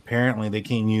apparently they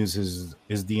can't use his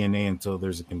DNA until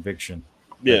there's a conviction.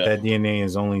 Yeah, that DNA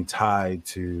is only tied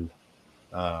to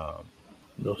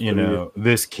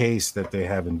this case that they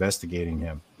have investigating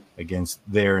him against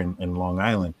there in Long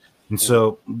Island. And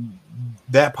so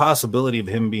that possibility of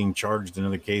him being charged in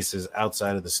other cases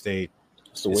outside of the state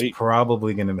is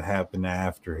probably going to happen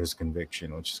after his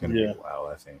conviction, which is going to be a while,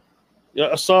 I think. Yeah,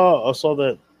 I saw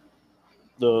that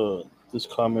this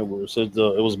comment where it said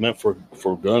it was meant for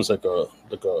guns, like a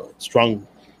strong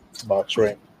box,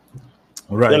 right?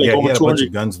 Right. Yeah, he had a bunch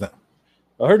of guns. That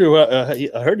I heard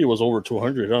he was over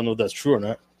 200. I don't know if that's true or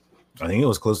not. I think it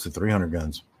was close to 300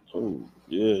 guns. Oh,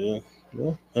 yeah.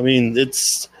 I mean,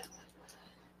 it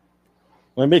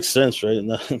makes sense, right?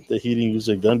 That he didn't use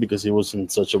a gun because he was in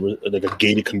such a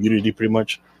gated community, pretty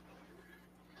much.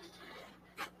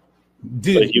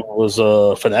 Dude, but he was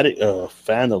a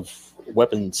fan of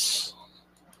weapons.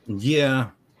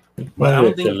 Yeah, but I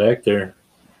don't think collector.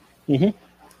 Yeah.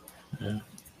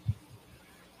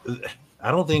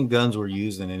 I don't think guns were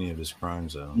used in any of his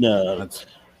crimes, though. No, I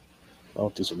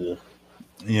don't think so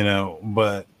either.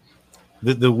 But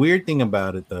the weird thing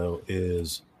about it, though,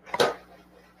 is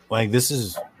like this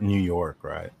is New York,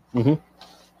 right? Mm-hmm.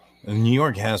 And New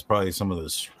York has probably some of the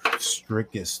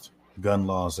strictest gun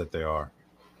laws that there are.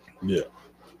 Yeah.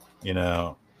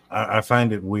 I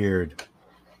find it weird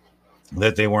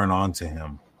that they weren't on to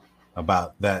him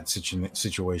about that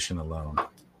situation alone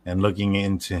and looking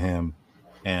into him.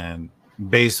 And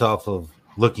based off of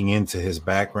looking into his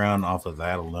background off of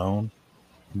that alone,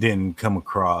 didn't come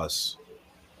across,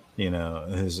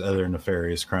 his other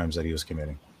nefarious crimes that he was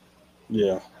committing.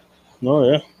 Yeah.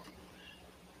 No,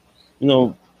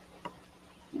 yeah.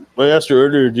 I asked you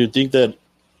earlier, do you think that,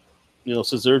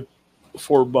 since there are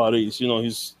 4 bodies,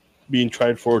 he's being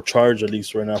tried for a charge at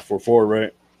least right now for 4,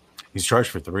 right? He's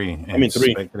charged for 3. And 3.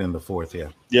 Suspected in the 4th, yeah.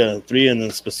 Yeah, 3 and then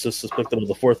suspected of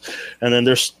the 4th. And then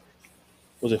there's,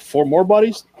 was it 4 more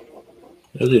bodies?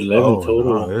 There's 11 total.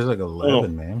 No, there's like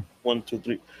 11, man. 1, 2,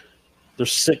 3.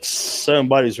 There's 6, 7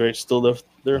 bodies, right? Still left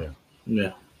there.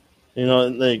 Yeah.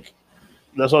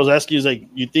 That's what I was asking. Is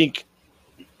you think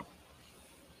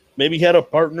maybe he had a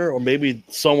partner, or maybe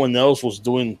someone else was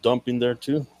doing dumping there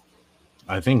too?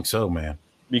 I think so, man.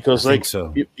 Because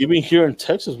even here in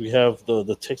Texas, we have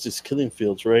the Texas killing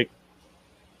fields, right?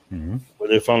 Mm-hmm. Where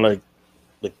they found like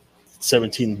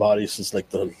 17 bodies since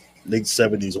the late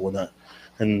 70s or whatnot,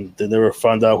 and they never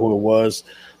found out who it was.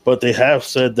 But they have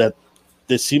said that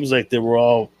it seems like they were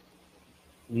all,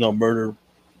 murdered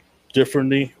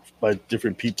differently by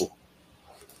different people.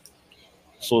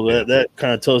 So that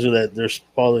kind of tells you that there's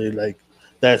probably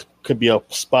that could be a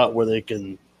spot where they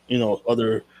can,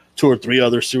 other 2 or 3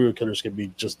 other serial killers can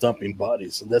be just dumping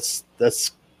bodies, and that's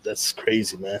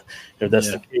crazy, man. If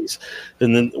that's the case,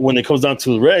 and then when it comes down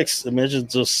to Rex, imagine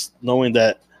just knowing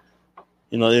that,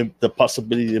 the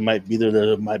possibility it might be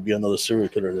there might be another serial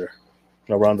killer there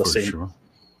around the same. Sure.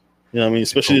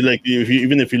 Especially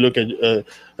even if you look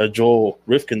at Joel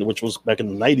Rifkin, which was back in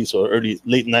the 90s or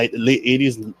late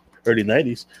 80s. Early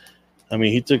 90s.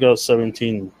 He took out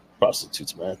 17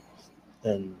 prostitutes, man.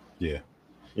 And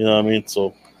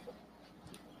so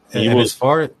and as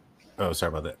far sorry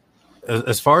about that.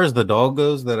 As far as the doll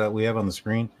goes that we have on the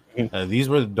screen, these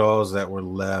were the dolls that were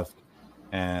left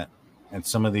at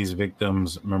some of these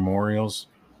victims' memorials.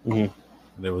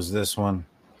 Mm-hmm. There was this one,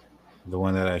 the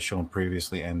one that I shown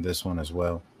previously, and this one as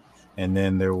well. And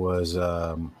then there was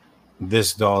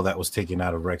this doll that was taken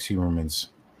out of Rex Heuermann's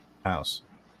house.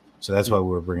 So that's why we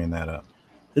were bringing that up.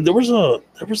 And there was a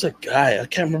guy, I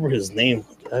can't remember his name,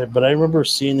 but I remember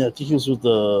seeing it. I think he was with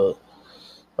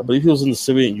I believe he was in the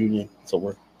Soviet Union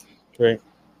somewhere, right?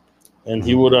 And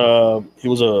he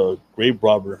was a grave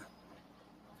robber,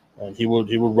 and he would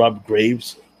rob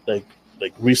graves like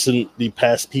recently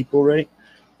passed people, right?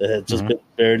 That had just been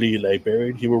barely like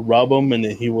buried. He would rob them, and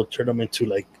then he would turn them into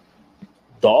like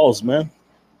dolls, man.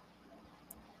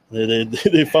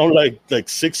 They found like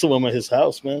 6 of them at his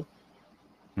house, man.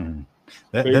 Mm-hmm.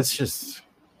 That's just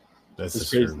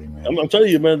disturbing, man. I'm telling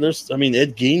you, man.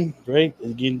 Ed Gein, right?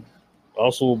 Ed Gein,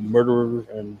 also murderer,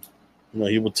 and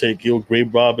he would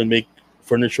grave rob and make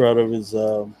furniture out of his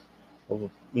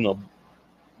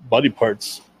body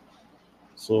parts.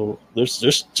 So there's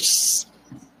just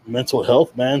mental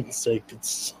health, man. It's like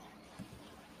these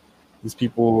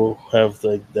people have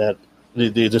like that.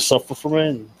 They just suffer from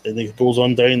it, and it goes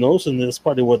undiagnosed, and that's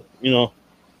probably what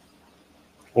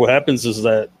what happens is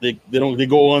that they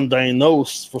go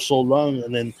undiagnosed for so long,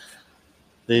 and then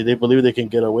they believe they can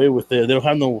get away with it. They don't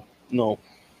have no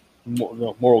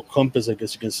moral compass, I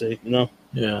guess you can say,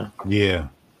 Yeah.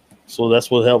 So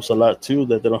that's what helps a lot too,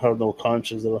 that they don't have no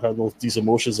conscience, they don't have these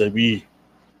emotions that we,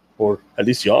 or at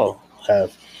least y'all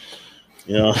have.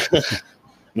 I'm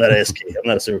not an SK, I'm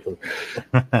not a serial killer.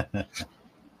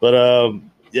 But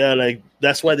like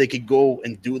that's why they could go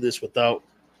and do this without,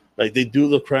 like, they do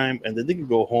the crime and then they can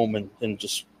go home and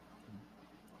just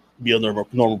be a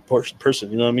normal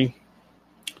person. You know what I mean?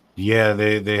 Yeah,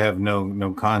 they have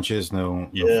no conscience, no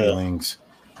feelings,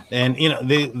 and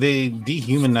they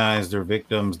dehumanize their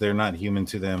victims. They're not human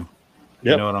to them.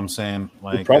 You know what I'm saying?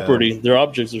 Like their property, their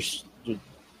objects.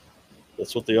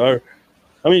 That's what they are.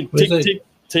 I mean,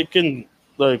 taking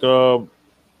like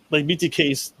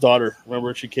BTK's daughter.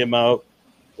 Remember, she came out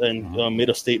and made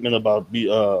a statement about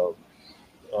Brian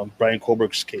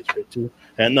Kohlberg's case, right, too,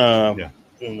 and a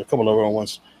couple of other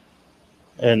ones.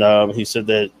 And she said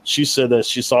that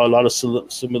she saw a lot of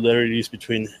similarities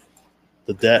between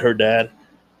her dad,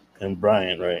 and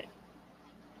Brian, right?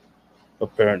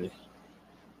 Apparently,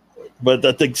 but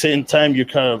at the same time, you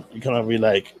kind of be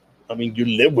like, I mean, you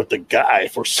live with the guy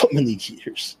for so many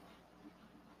years.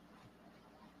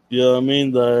 You know what I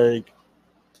mean? Like,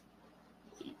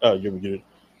 oh, you're good.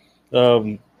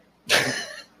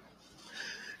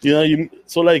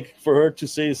 So like for her to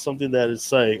say something that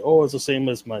is like, oh, it's the same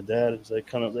as my dad. It's like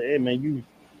kind of like, hey man, you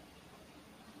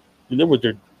live with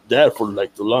your dad for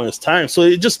like the longest time. So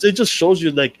it just shows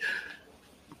you like,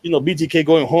 BTK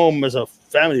going home as a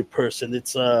family person.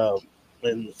 It's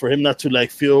and for him not to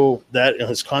like feel that in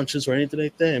his conscience or anything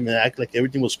like that, and act like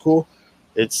everything was cool.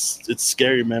 It's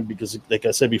scary, man, because like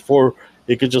I said before,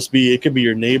 it could be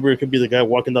your neighbor, it could be the guy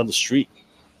walking down the street.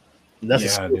 And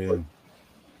that's dude.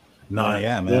 No,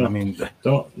 yeah, man. I mean,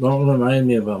 don't remind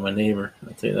me about my neighbor.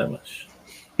 I'll tell you that much.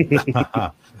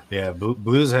 Yeah,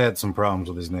 Blue's had some problems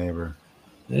with his neighbor.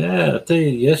 Yeah, I'll tell you.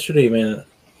 Yesterday, man,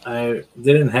 I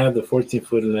didn't have the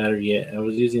 14-foot ladder yet. I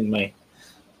was using my,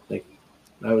 like,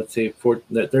 I would say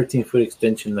that 13-foot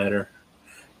extension ladder,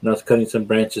 and I was cutting some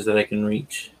branches that I can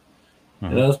reach.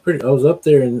 And I was up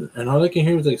there, and all I can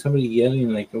hear was like somebody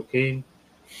yelling, like, okay,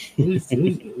 who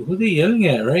they yelling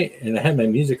at, right? And I had my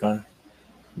music on.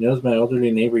 And that was my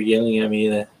elderly neighbor yelling at me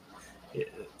to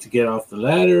get off the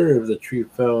ladder if the tree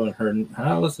fell in her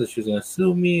house, that she was going to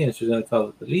sue me and she was going to call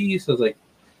the police. I was like,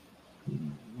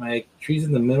 my tree's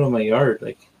in the middle of my yard.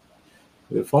 Like,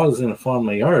 if it falls, it's going to fall in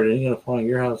my yard. It ain't going to fall in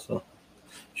your house. So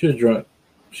she was drunk.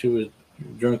 She was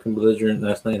drunk and belligerent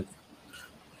last night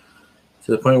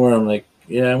to the point where I'm like,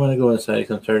 yeah, I'm going to go inside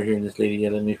because I'm tired of hearing this lady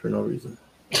yell at me for no reason.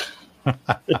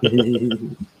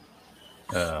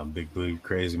 Big Blue,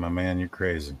 crazy, my man. You're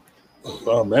crazy.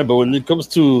 Oh man, but when it comes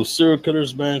to serial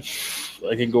killers, man,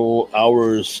 I can go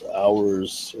hours,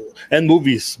 and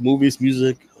movies,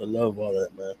 music. I love all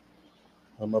that, man.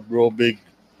 I'm a real big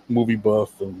movie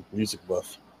buff and music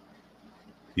buff.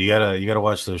 You gotta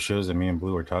watch those shows that me and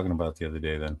Blue were talking about the other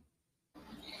day. Then,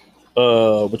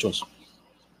 which ones?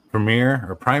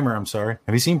 Primer. I'm sorry.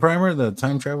 Have you seen Primer, the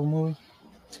time travel movie?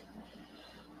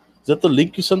 Is that the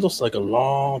link you sent us like a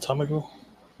long time ago?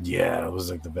 Yeah, it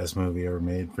was like the best movie ever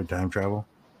made for time travel.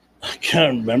 I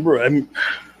can't remember.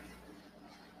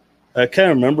 I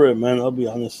can't remember it, man. I'll be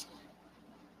honest.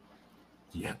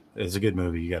 Yeah, it's a good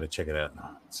movie. You got to check it out.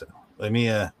 So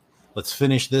let's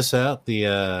finish this out.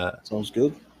 Sounds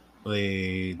good.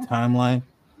 The timeline,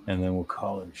 and then we'll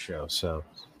call it a show. So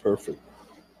perfect.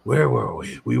 Where were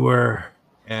we? We were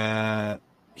at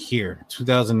here,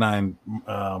 2009,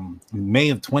 May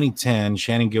of 2010,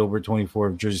 Shannon Gilbert, 24,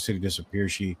 of Jersey City,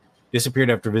 disappeared. She disappeared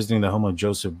after visiting the home of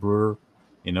Joseph Brewer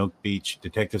in Oak Beach.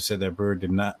 Detectives said that Brewer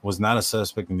was not a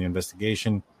suspect in the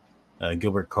investigation.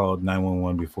 Gilbert called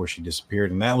 911 before she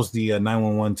disappeared, and that was the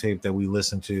 911 tape that we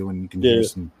listened to, and you can hear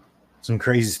some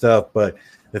crazy stuff. But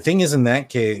the thing is, in that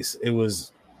case, it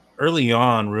was early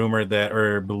on rumored that,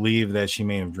 or believed that, she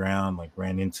may have drowned, like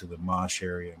ran into the mosh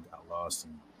area and got lost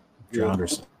and drowned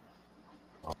herself.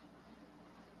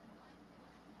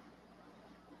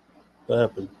 What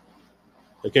happened?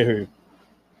 I can't hear you.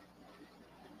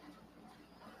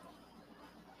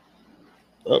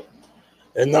 Oh,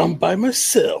 and I'm by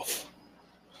myself.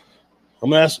 I'm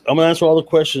gonna answer all the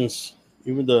questions,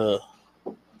 even the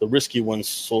risky ones.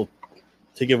 So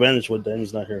take advantage when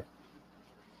Danny's not here.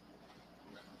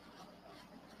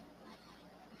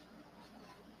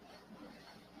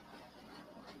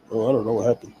 Oh, I don't know what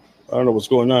happened. I don't know what's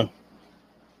going on.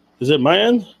 Is it my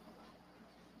end?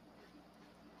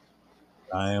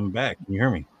 I am back. Can you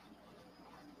hear me?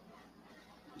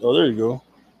 Oh, there you go.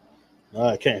 No,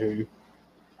 I can't hear you.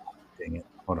 Dang it.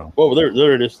 Hold on. Oh, there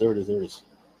it is. There it is.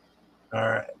 All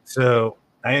right. So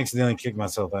I accidentally kicked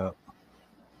myself out.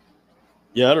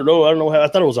 Yeah, I don't know how. I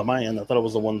thought it was on my end. I thought it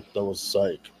was the one that was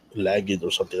like lagging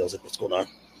or something. I was like, what's going on?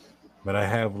 But I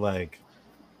have like,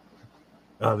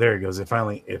 oh, there it goes. It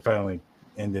finally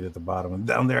ended at the bottom. And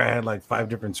down there I had like 5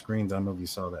 different screens. I don't know if you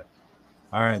saw that.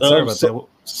 All right. Sorry about that.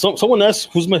 Someone asked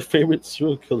who's my favorite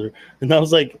serial killer. And I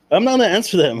was like, I'm not gonna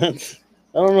answer that, man.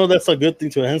 I don't know if that's a good thing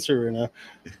to answer right now.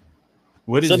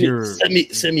 What is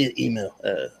send me an email.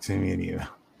 Send me an email.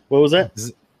 What was that?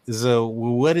 So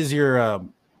what is your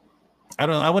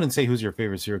I wouldn't say who's your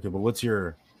favorite serial killer, but what's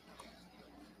your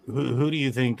who do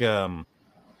you think who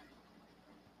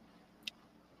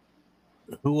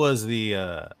was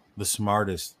the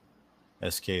smartest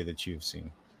SK that you've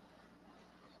seen?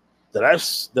 That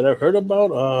I've heard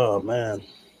about? Oh man.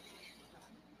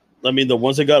 I mean the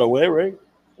ones that got away, right?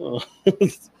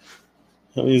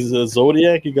 I mean,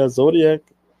 Zodiac. You got Zodiac.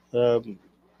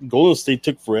 Golden State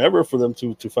took forever for them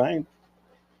to find.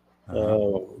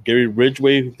 Gary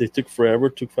Ridgway, they took forever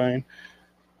to find.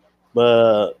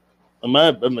 But I'm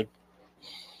like,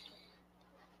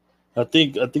 I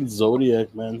think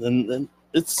Zodiac, man, and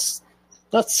it's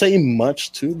not saying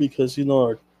much too, because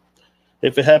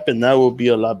if it happened now, it would be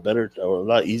a lot better or a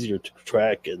lot easier to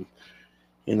track, and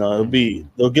it'll be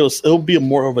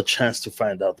more of a chance to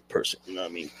find out the person. You know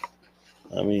what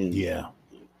I mean? Yeah,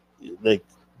 like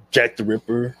Jack the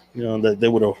Ripper, that they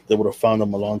would have found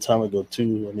him a long time ago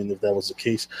too. I mean, if that was the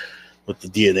case with the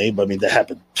DNA, but I mean that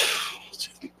happened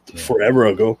forever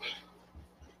ago.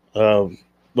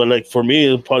 But like for me,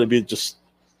 it'll probably be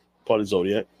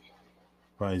Zodiac.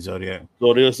 Probably Zodiac.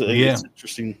 It's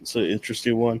interesting. It's an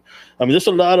interesting one. I mean, there's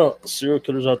a lot of serial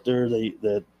killers out there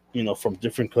that from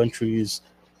different countries,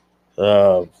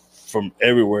 from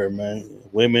everywhere, man.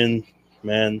 Women,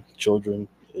 men, children.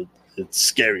 It's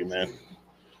scary, man.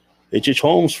 H.H.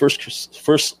 Holmes,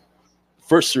 first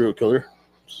serial killer.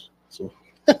 So,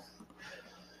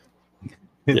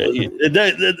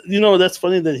 that's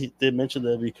funny that they mentioned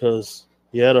that, because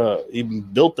he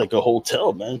built like a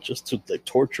hotel, man, just to like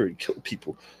torture and kill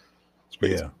people. It's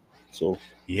crazy. Yeah. So.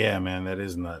 Yeah, man, that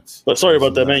is nuts. But sorry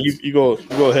about that, man. You go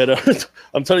ahead.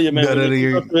 I'm telling you, man.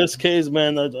 SKs,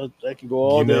 man, I can go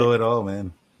all day. You know it all,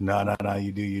 man. No,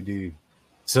 you do.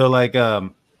 So like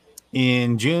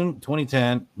in June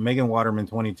 2010, Megan Waterman,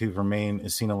 22, from Maine,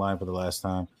 is seen alive for the last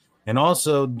time. And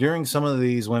also during some of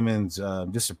these women's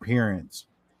disappearance,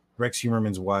 Rex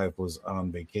Heuermann's wife was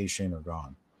on vacation or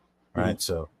gone. Right.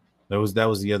 So that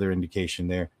was the other indication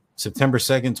there. September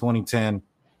 2nd, 2010,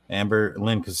 Amber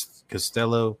Lynn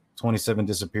Costello, 27,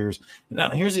 disappears. Now,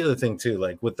 here's the other thing too,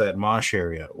 like with that mosh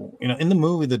area, in the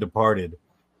movie The Departed,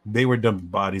 they were dumping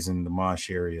bodies in the mosh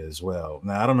area as well.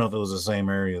 Now, I don't know if it was the same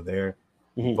area there,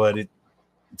 but it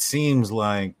seems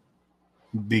like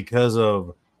because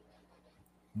of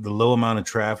the low amount of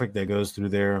traffic that goes through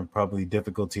there, probably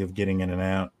difficulty of getting in and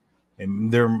out,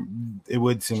 and it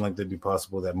would seem like it'd be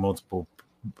possible that multiple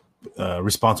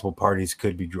responsible parties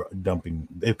could be dumping.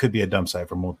 It could be a dump site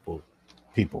for multiple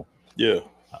people. Yeah.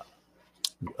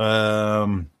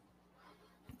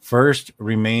 First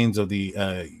remains of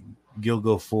the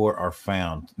Gilgo 4 are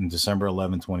found in December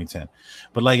 11, 2010.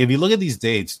 But like, if you look at these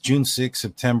dates, June 6,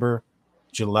 September,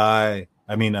 July,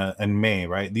 and May,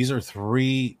 right? These are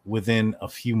 3 within a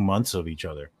few months of each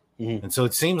other. And so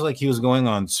it seems like he was going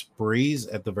on sprees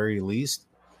at the very least,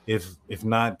 if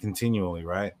not continually,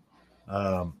 right?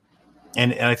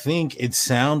 And I think it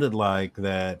sounded like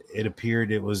that it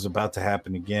appeared it was about to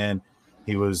happen again.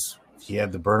 He was he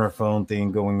had the burner phone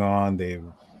thing going on.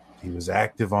 He was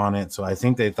active on it. So I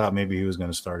think they thought maybe he was going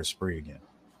to start a spree again.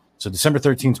 So December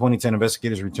 13, 2010,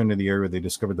 investigators returned to the area where they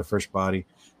discovered the first body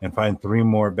and find 3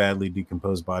 more badly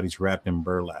decomposed bodies wrapped in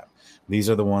burlap.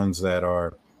 These are the ones that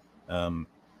are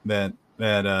that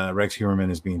Rex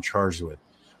Heuermann is being charged with.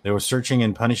 They were searching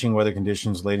and punishing weather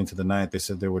conditions late into the night. They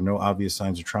said there were no obvious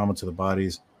signs of trauma to the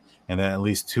bodies and that at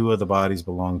least 2 of the bodies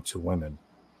belonged to women.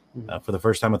 For the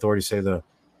first time, authorities say the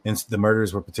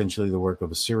murders were potentially the work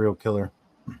of a serial killer.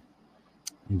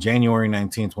 In January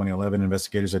 19, 2011,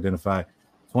 investigators identified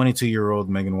 22-year-old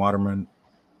Megan Waterman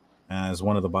as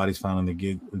one of the bodies found on the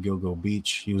Gilgo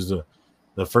Beach. He was the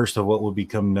first of what would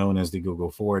become known as the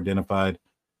Gilgo 4, identified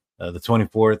the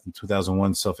 24th in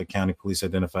 2001. Suffolk County Police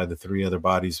identified the 3 other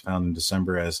bodies found in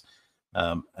December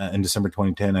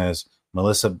 2010 as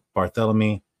Melissa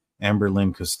Bartholomew, Amber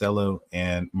Lynn Costello,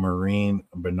 and Maureen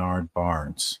Bernard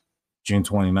Barnes. June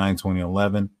 29,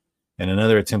 2011, in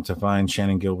another attempt to find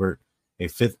Shannon Gilbert, a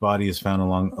 5th body is found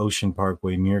along Ocean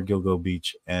Parkway near Gilgo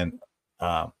Beach and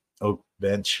Oak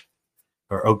Beach.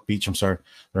 The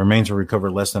remains were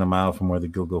recovered less than a mile from where the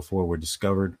Gilgo 4 were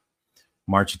discovered.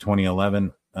 March of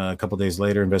 2011, a couple days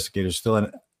later, investigators still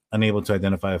unable to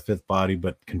identify a 5th body,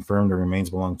 but confirmed the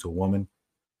remains belong to a woman.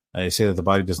 They say that the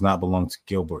body does not belong to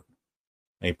Gilbert.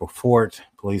 April 4th,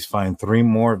 police find 3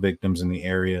 more victims in the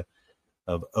area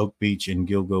of Oak Beach and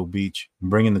Gilgo Beach,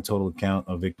 bringing the total count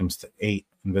of victims to 8.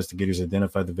 Investigators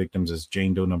identified the victims as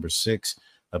Jane Doe number 6,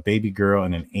 a baby girl,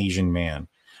 and an Asian man.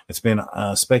 It's been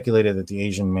speculated that the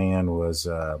Asian man was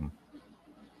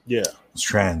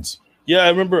trans. Yeah, I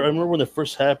remember when it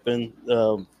first happened.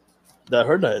 I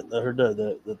heard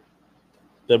that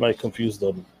might confuse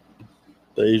the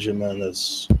Asian man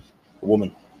as a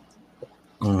woman.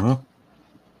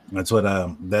 That's what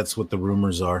the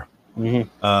rumors are.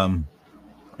 Mm-hmm.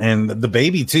 And the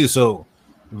baby too. So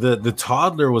the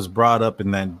toddler was brought up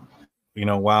in that,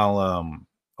 while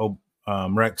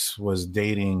Rex was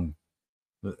dating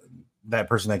that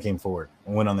person that came forward,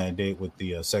 went on that date with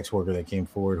the sex worker that came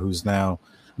forward, who's now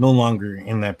no longer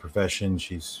in that profession.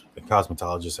 She's a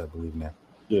cosmetologist, I believe now.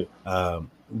 Yeah.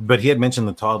 But he had mentioned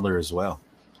the toddler as well.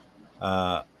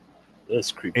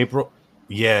 That's creepy. April.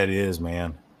 Yeah, it is,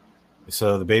 man.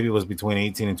 So the baby was between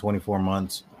 18 and 24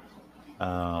 months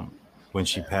when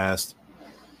she passed.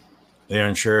 They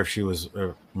aren't sure if she was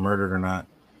murdered or not.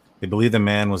 They believe the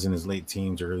man was in his late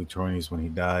teens or early 20s when he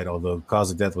died, although the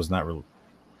cause of death was not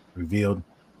revealed.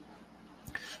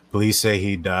 Police say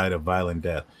he died a violent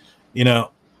death.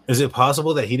 Is it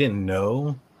possible that he didn't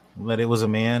know that it was a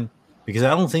man? Because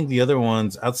I don't think the other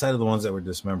ones, outside of the ones that were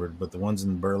dismembered, but the ones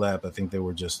in burlap, I think they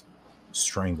were just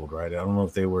strangled, right? I don't know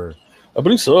if they were. I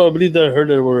believe so. I believe that I heard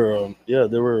they were,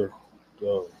 they were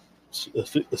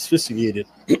asphyxiated.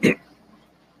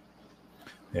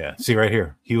 Yeah. See right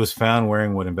here. He was found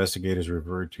wearing what investigators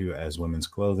referred to as women's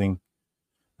clothing.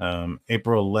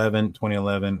 April 11,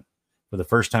 2011, for the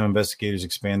first time, investigators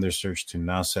expand their search to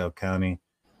Nassau County,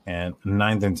 and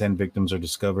 9 and 10 victims are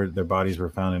discovered. Their bodies were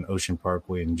found in Ocean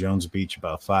Parkway and Jones Beach,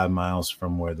 about 5 miles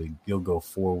from where the Gilgo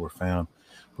 4 were found.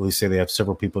 Police say they have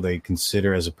several people they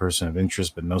consider as a person of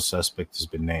interest, but no suspect has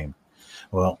been named.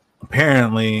 Well,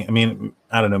 apparently,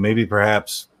 I don't know, maybe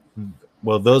perhaps,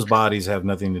 those bodies have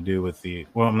nothing to do with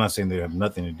I'm not saying they have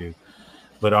nothing to do,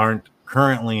 but aren't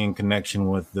currently in connection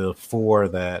with the 4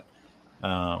 that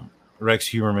Rex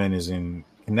Heuermann is in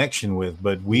connection with.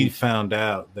 But we found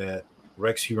out that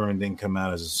Rex Heuermann didn't come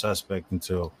out as a suspect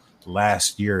until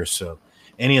last year or so.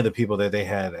 Any of the people that they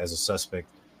had as a suspect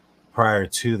prior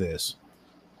to this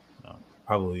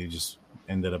probably just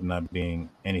ended up not being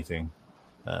anything.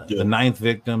 The 9th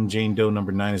victim, Jane Doe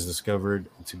number 9, is discovered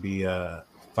to be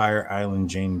Fire Island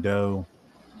Jane Doe,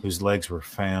 whose legs were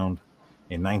found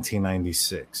in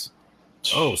 1996.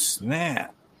 Oh,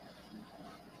 snap.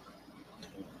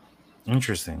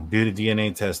 Interesting. Due to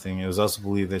DNA testing, it was also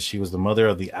believed that she was the mother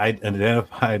of the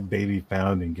identified baby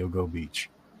found in Gilgo Beach.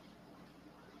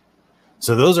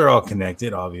 So those are all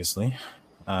connected, obviously.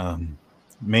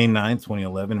 May 9th,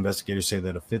 2011, investigators say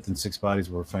that a 5th and 6th bodies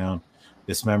were found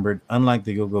dismembered. Unlike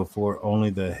the Gilgo 4,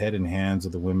 only the head and hands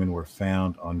of the women were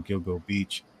found on Gilgo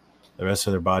Beach. The rest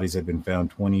of their bodies had been found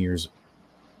 20 years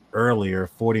earlier,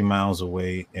 40 miles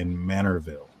away in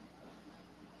Manorville.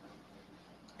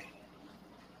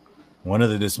 One of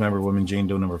the dismembered women, Jane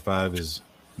Doe number 5, is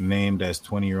named as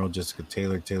 20-year-old Jessica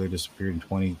Taylor. Taylor disappeared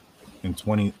in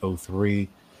 2003.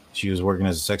 She was working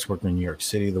as a sex worker in New York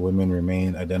City. The women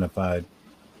remains unidentified,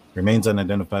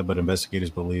 but investigators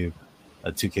believe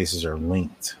 2 cases are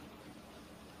linked.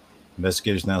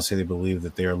 Investigators now say they believe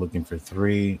that they are looking for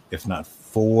 3, if not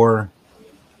 4,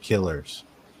 killers.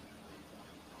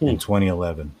 in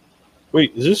 2011.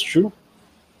 Wait, is this true?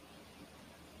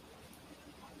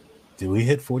 Did we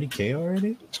hit 40K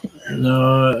already?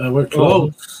 No, we're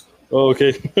close. Oh,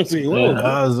 okay.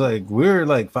 I was like, we were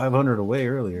like 500 away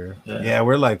earlier. Yeah,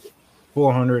 we're like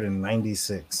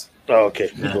 496. Oh, okay.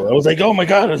 I was like, oh my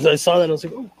god! I saw that. I was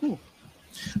like, oh, cool.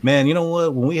 Man, you know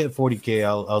what? When we hit 40K,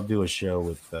 I'll do a show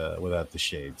without the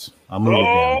shades. I'll move it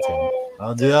down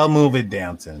 10. I'll move it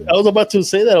down 10. I was about to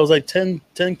say that. I was like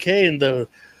 10K and the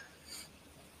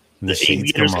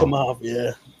shades come off.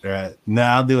 Yeah. All right. No,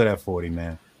 I'll do it at 40,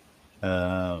 man.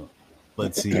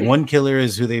 Let's see. One killer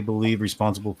is who they believe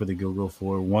responsible for the Gilgo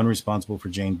 4. One responsible for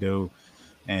Jane Doe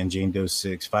and Jane Doe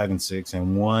 6, 5 and 6,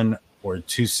 and one or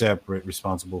two separate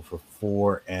responsible for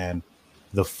 4 and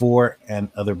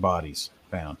other bodies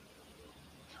found.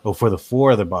 Oh, for the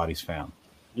 4 other bodies found.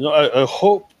 You know,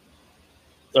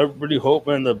 I really hope,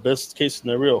 man, the best case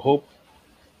scenario, I hope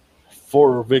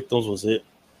 4 victims was it.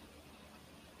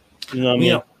 You know what I mean?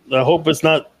 Yeah. I hope it's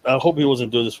not. I hope he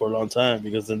wasn't doing this for a long time,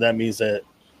 because then that means that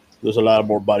there's a lot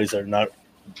more bodies that are not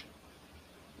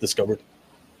discovered.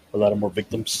 A lot of more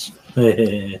victims.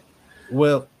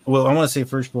 Well, I want to say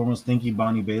first and foremost, thank you,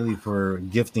 Bonnie Bailey, for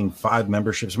gifting 5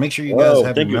 memberships. Make sure you guys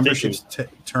have your memberships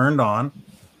turned on.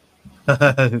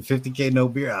 50K no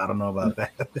beer. I don't know about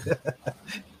that.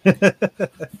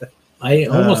 I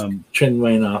almost trimmed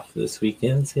mine off this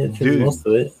weekend. See, I trimmed most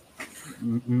of it.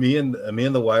 Me and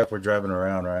the wife were driving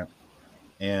around, right?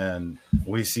 And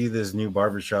we see this new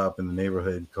barbershop in the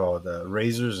neighborhood called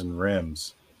Razors and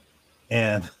Rims.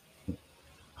 And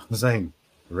I was like,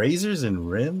 razors and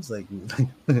rims? Like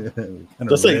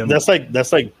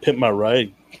that's like Pimp My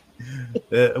Ride.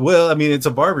 Well, I mean, it's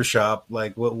a barbershop.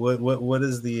 Like what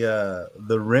is the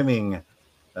rimming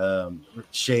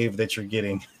shave that you're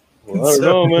getting? Well, I don't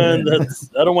know, man.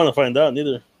 I don't want to find out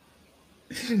neither.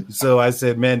 So I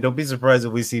said, man, don't be surprised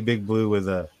if we see Big Blue with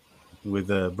a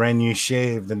brand new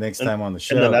shave the next time on the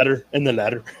show. And the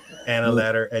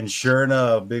ladder. And sure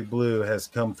enough, Big Blue has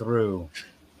come through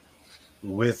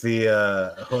with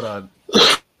the hold on.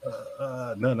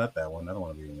 No, not that one. I don't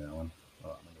want to be in that one. Oh,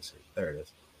 let me see. There it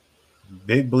is.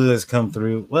 Big Blue has come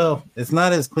through. Well, it's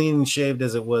not as clean and shaved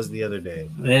as it was the other day.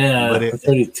 Yeah, but it's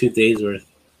only 2 days worth.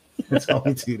 It's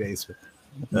only 2 days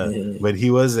worth. But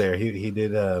he was there. He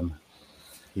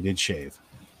did shave.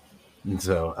 And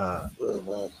so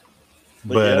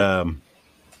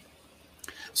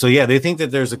so yeah, they think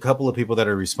that there's a couple of people that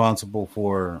are responsible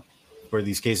for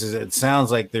these cases. It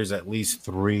sounds like there's at least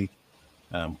 3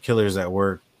 killers at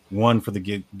work. One for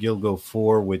the Gilgo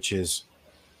 4, which is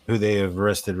who they have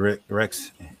arrested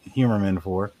Rex Heuermann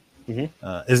for.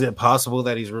 Mm-hmm. Is it possible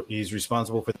that he's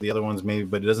responsible for the other ones? Maybe,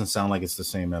 but it doesn't sound like it's the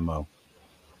same MO.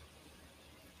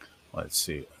 Let's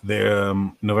see. They're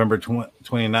November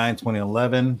 29,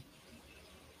 2011.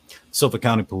 Suffolk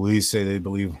County Police say they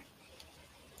believe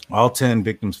all 10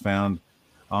 victims found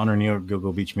on or near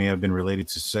Gilgo Beach may have been related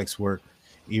to sex work,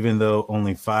 even though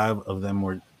only 5 of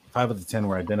the 10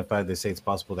 were identified. They say it's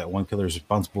possible that one killer is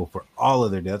responsible for all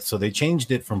of their deaths. So they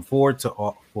changed it from 4 to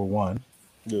 1.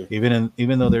 Yeah.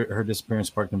 Even though her disappearance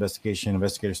sparked investigation,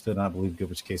 investigators still do not believe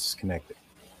Gilbert's case is connected.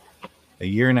 A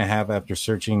year and a half after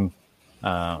searching,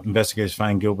 investigators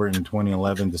find Gilbert in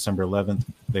 2011, December 11th.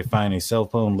 They find a cell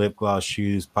phone, lip gloss,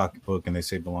 shoes, pocketbook, and they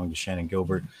say belonged to Shannon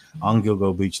Gilbert on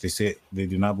Gilgo Beach. They say they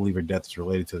do not believe her death is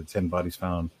related to the 10 bodies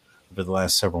found over the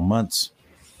last several months.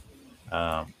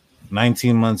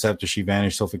 19 months after she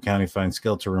vanished, Suffolk County finds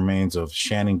skeletal remains of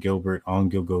Shannon Gilbert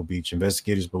on Gilgo Beach.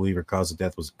 Investigators believe her cause of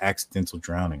death was accidental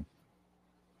drowning.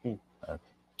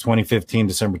 2015,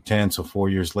 December 10th, so 4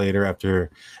 years later,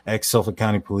 after ex-Suffolk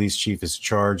County Police Chief is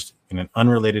charged in an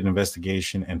unrelated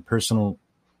investigation and personnel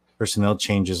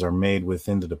changes are made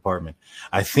within the department.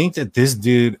 I think that this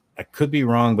dude, I could be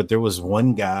wrong, but there was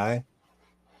one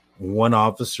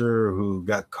officer who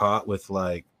got caught with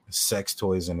like sex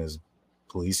toys in his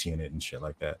police unit and shit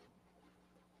like that.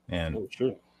 And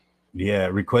yeah,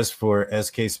 request for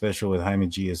SK special with Jaime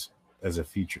G as a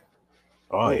feature.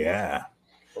 Oh yeah.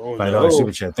 $5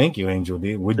 super chat. Thank you, Angel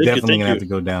D. We're definitely gonna have to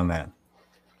go down that.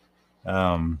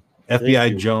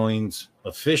 FBI joins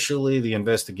officially the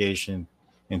investigation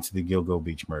into the Gilgo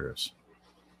Beach murders.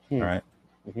 All right.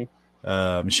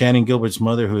 Mm-hmm. Shannon Gilbert's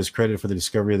mother, who is credited for the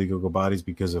discovery of the Gilgo bodies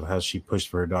because of how she pushed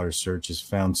for her daughter's search, is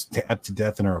found stabbed to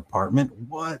death in her apartment.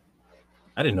 What?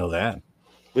 I didn't know that.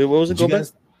 Wait, what was it? Go back.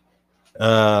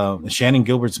 Shannon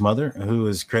Gilbert's mother, who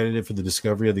is credited for the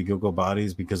discovery of the Gilgo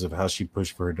bodies because of how she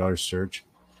pushed for her daughter's search,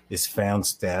 is found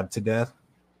stabbed to death.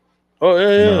 Oh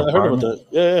yeah. I heard about that.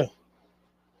 Yeah.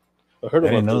 I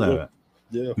didn't know that.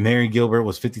 Yeah. Mary Gilbert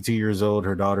was 52 years old.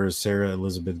 Her daughter is Sarah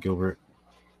Elizabeth Gilbert.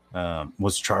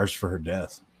 was charged for her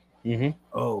death. Mm-hmm.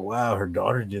 Oh wow, her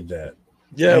daughter did that.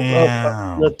 Yeah,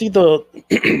 I think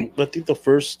the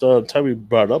first time we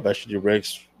brought up actually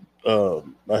Rex, I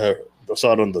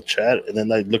saw it on the chat, and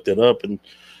then I looked it up, and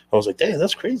I was like, "Damn,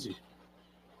 that's crazy."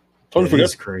 Totally forgot.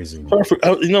 It's crazy.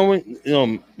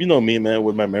 You know me, man,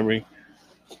 with my memory.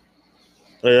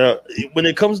 When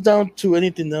it comes down to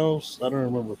anything else, I don't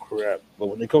remember crap. But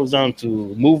when it comes down to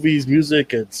movies,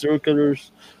 music, and serial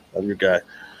killers, I'm your guy.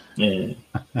 Yeah,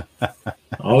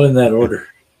 all in that order.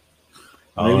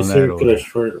 Maybe serial killers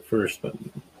first, but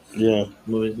yeah,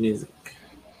 movies, music.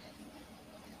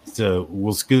 So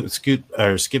we'll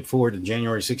skip forward to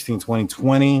January 16,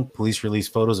 2020. Police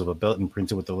released photos of a belt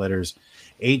imprinted with the letters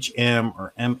HM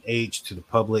or MH to the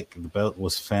public. The belt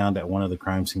was found at one of the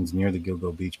crime scenes near the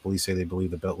Gilgo Beach. Police say they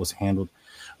believe the belt was handled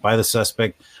by the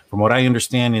suspect. From what I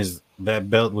understand is that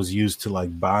belt was used to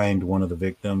like bind one of the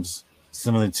victims,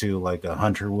 similar to like a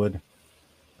hunter would.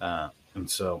 And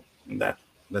so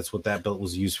that's what that belt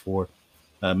was used for.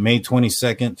 May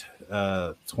 22nd,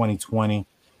 2020.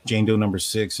 Jane Doe number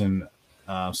 6 and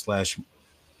slash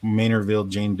Maynardville.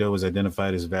 Jane Doe was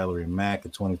identified as Valerie Mack, a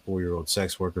 24-year-old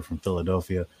sex worker from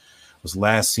Philadelphia. Was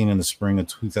last seen in the spring of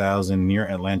 2000 near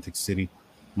Atlantic City.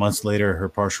 Months later, her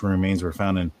partial remains were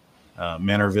found in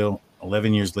Maynardville.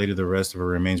 11 years later, the rest of her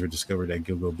remains were discovered at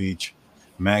Gilgo Beach.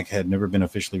 Mack had never been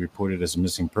officially reported as a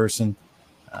missing person.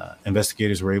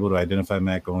 Investigators were able to identify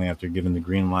Mack only after giving the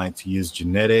green light to use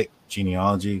genetic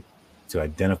genealogy to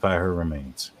identify her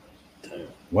remains.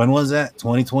 When was that?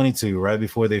 2022, right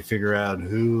before they figure out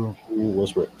who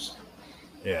was Rex.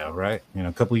 Yeah, right.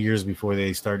 A couple of years before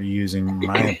they started using, in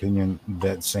my opinion,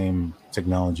 that same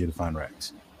technology to find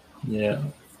Rex. Yeah.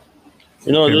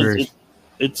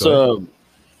 It's I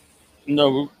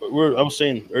was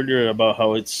saying earlier about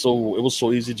how it was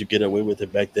so easy to get away with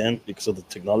it back then because of the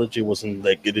technology wasn't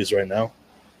like it is right now.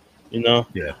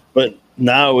 Yeah. But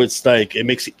now it's like it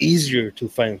makes it easier to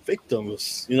find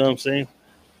victims. You know what I'm saying?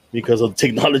 Because of the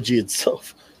technology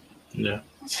itself. Yeah.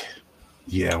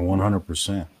 Yeah,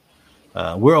 100%.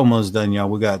 We're almost done, y'all.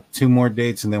 We got 2 more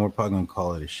dates, and then we're probably going to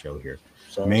call it a show here.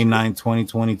 May 9,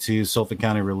 2022, Suffolk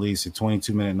County released a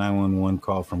 22-minute 911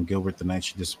 call from Gilbert the night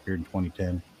she disappeared in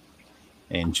 2010.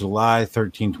 And July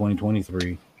 13,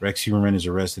 2023, Rex Heuermann is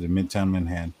arrested in Midtown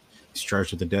Manhattan. He's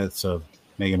charged with the deaths of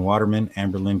Megan Waterman,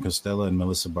 Amber Lynn Costello, and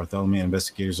Melissa Bartholomew.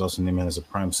 Investigators also named him as a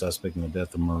prime suspect in the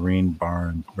death of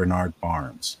Bernard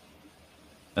Barnes.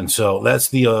 And so that's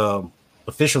the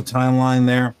official timeline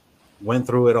there. Went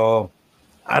through it all.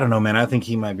 I don't know, man. I think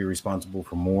he might be responsible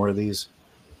for more of these.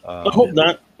 I hope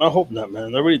not,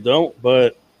 man. I really don't,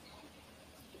 but...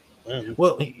 Man,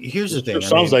 well, here's the thing. It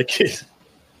sounds like it.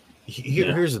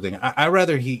 Here's the thing. I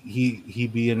rather he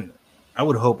be in... I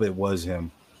would hope it was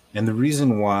him. And the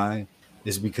reason why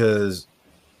is because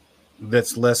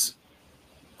that's less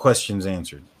questions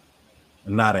answered.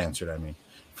 Not answered, I mean.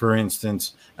 For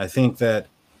instance, I think that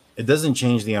it doesn't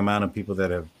change the amount of people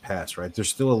that have passed, right? There's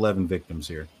still 11 victims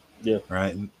here. Yeah.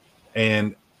 Right.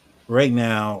 And right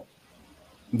now,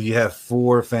 you have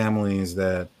 4 families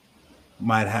that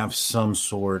might have some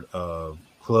sort of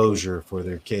closure for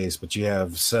their case, but you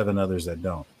have 7 others that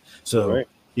don't. So, right.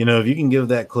 If you can give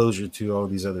that closure to all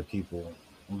these other people,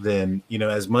 then,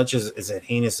 as much as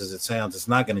heinous as it sounds, it's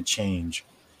not going to change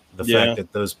the fact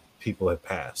that those people have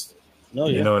passed. No,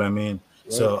 you know what I mean?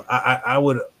 Right. So I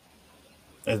would...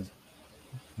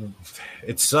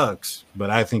 It sucks, but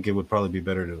I think it would probably be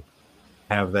better to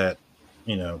have that,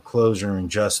 closure and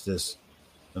justice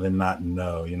than not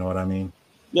know. You know what I mean?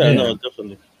 Yeah. No,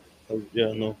 definitely.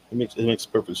 Yeah, no, it makes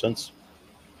perfect sense.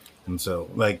 And so,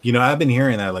 I've been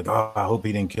hearing that, I hope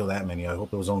he didn't kill that many. I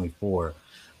hope it was only 4.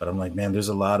 But I'm like, man, there's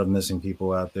a lot of missing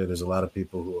people out there. There's a lot of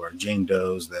people who are Jane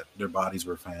Does that their bodies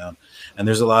were found. And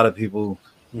there's a lot of people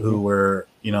who were,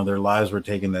 their lives were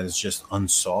taken that is just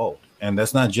unsolved. And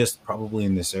that's not just probably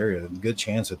in this area. There's a good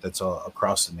chance that that's all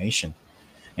across the nation.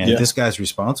 And if this guy's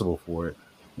responsible for it,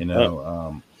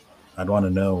 I'd want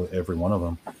to know every one of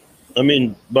them. I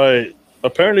mean,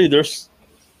 apparently there's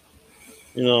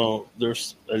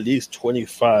at least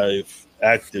 25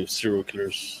 active serial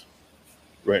killers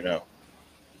right now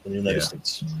in the United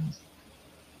States.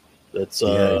 That's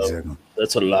exactly.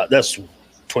 That's a lot. That's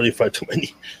 25 too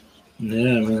many.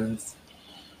 Yeah, man.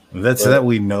 That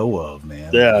we know of,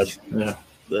 man. Yeah.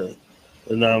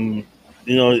 And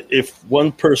if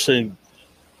one person,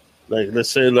 let's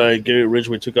say Gary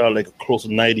Ridgway took out close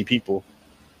to 90 people,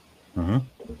 can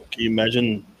you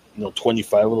imagine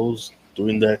 25 of those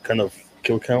doing that kind of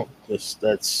kill count?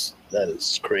 That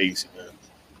is crazy, man.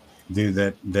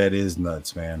 Dude, that is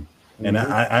nuts, man. And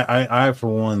I for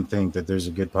one think that there's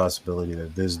a good possibility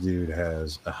that this dude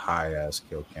has a high ass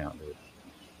kill count, dude.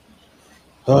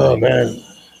 Oh man,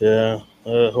 yeah.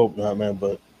 I hope not, man,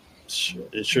 but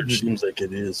it sure seems like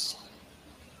it is.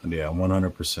 Yeah,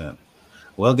 100%.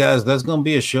 Well, guys, that's going to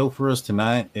be a show for us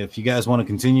tonight. If you guys want to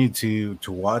continue to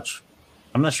watch,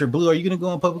 I'm not sure, Blue, are you going to go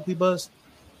on Publicly Buzzed?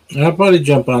 I'll probably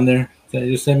jump on there.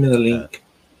 Just send me the link.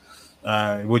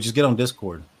 We'll just get on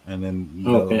Discord, and then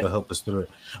they'll help us through it.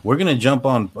 We're going to jump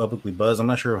on Publicly Buzzed. I'm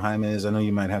not sure if Jaime is. I know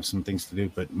you might have some things to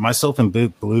do, but myself and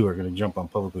Blue are going to jump on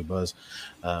Publicly Buzzed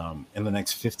in the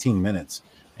next 15 minutes.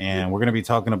 And we're going to be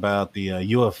talking about the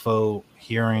UFO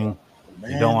hearing.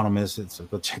 Man. You don't want to miss it, so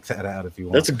go check that out if you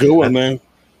want. That's a good one, man.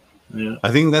 Yeah. I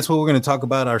think that's what we're going to talk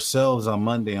about ourselves on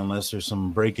Monday, unless there's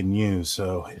some breaking news.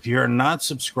 So if you're not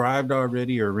subscribed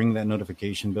already or ring that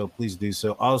notification bell, please do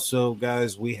so. Also,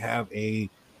 guys, we have a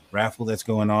raffle that's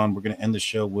going on. We're going to end the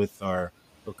show with our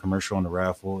little commercial on the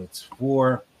raffle. It's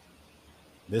for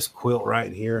this quilt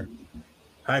right here.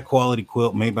 High quality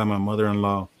quilt made by my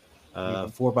mother-in-law.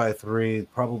 4x3,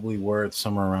 probably worth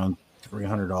somewhere around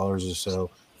 $300 or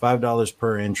so. $5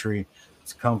 per entry.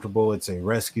 It's comfortable. It's a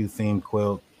rescue themed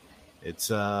quilt.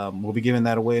 It's we'll be giving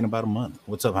that away in about a month.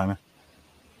 What's up, Jaime?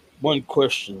 One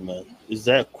question, man. Is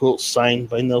that quilt signed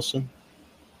by Nelson?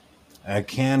 I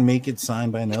can make it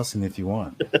signed by Nelson if you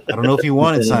want. I don't know if you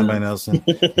want it signed by Nelson.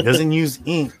 He doesn't use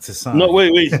ink to sign. No,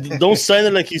 wait. Don't sign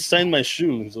it like he signed my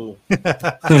shoe. So.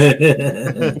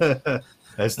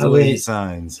 That's the way he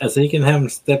signs. So you can have him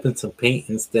step in some paint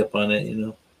and step on it,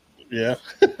 Yeah.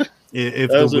 If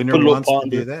the winner wants to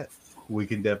do that, we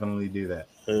can definitely do that.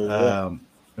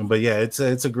 But yeah, it's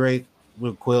a great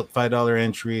little quilt, $5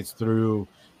 entry. It's through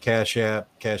Cash App.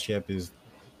 Cash App is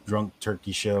Drunk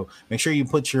Turkey Show. Make sure you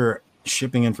put your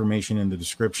shipping information in the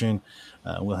description.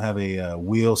 We'll have a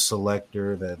wheel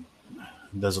selector that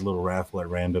does a little raffle at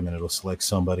random, and it'll select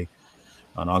somebody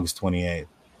on August 28th.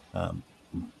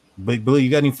 But Blue, you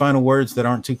got any final words that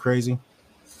aren't too crazy?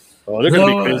 Oh, they're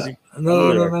gonna be crazy.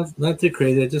 No, not too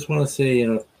crazy. I just want to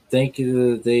say, thank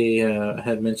you. They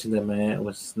had mentioned that my aunt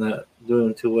was not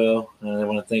doing too well, and I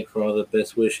want to thank for all the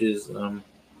best wishes.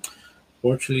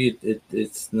 Fortunately,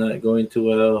 it's not going too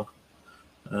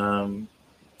well.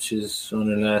 She's on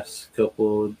her last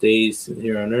couple of days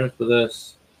here on Earth with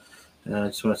us. I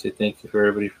just want to say thank you for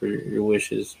everybody for your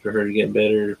wishes for her to get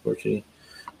better. Fortunately,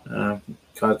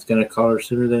 God's gonna call her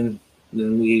sooner than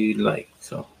we like.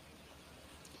 So,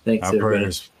 thanks,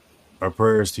 everybody. Our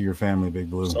prayers to your family, Big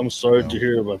Blue. I'm sorry to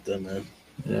hear about that, man.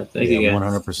 Yeah, thank you, guys.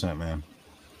 100%, man.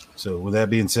 So, with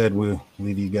that being said, we'll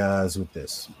leave you guys with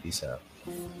this. Peace out.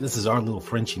 This is our little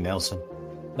Frenchie Nelson.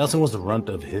 Nelson was the runt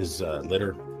of his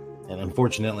litter, and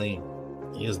unfortunately,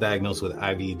 he was diagnosed with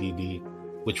IVDD,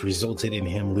 which resulted in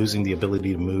him losing the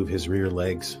ability to move his rear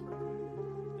legs.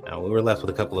 Now, we were left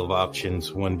with a couple of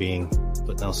options, one being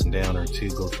put Nelson down, or two,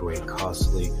 go through a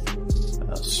costly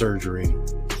surgery,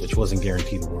 which wasn't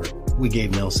guaranteed to work. We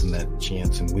gave Nelson that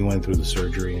chance, and we went through the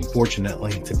surgery, and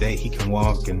fortunately, today he can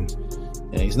walk, and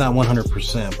he's not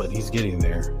 100%, but he's getting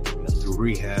there. Through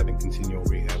rehab and continual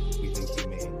rehab, we think he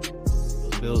may.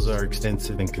 Those bills are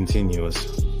extensive and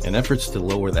continuous. In efforts to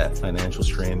lower that financial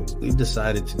strain, we've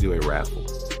decided to do a raffle.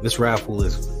 This raffle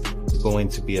is going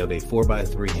to be of a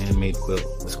 4x3 handmade quilt.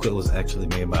 This quilt was actually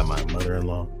made by my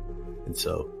mother-in-law, and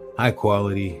so high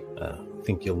quality. I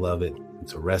think you'll love it.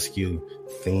 It's a rescue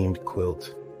themed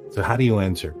quilt. So how do you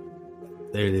enter?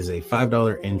 There is a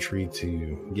 $5 entry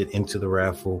to get into the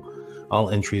raffle. All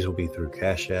entries will be through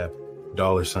Cash App,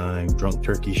 $ Drunk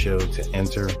Turkey Show to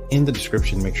enter. In the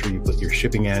description, make sure you put your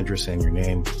shipping address and your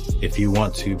name. If you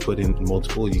want to put in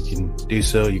multiple, you can do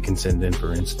so. You can send in,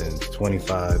 for instance,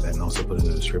 25 and also put in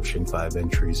the description 5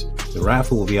 entries. The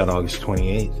raffle will be on August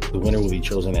 28th. The winner will be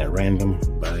chosen at random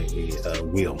by a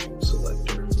wheel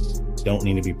selector. Don't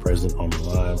need to be present on the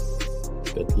live.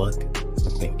 Good luck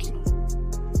and thank you.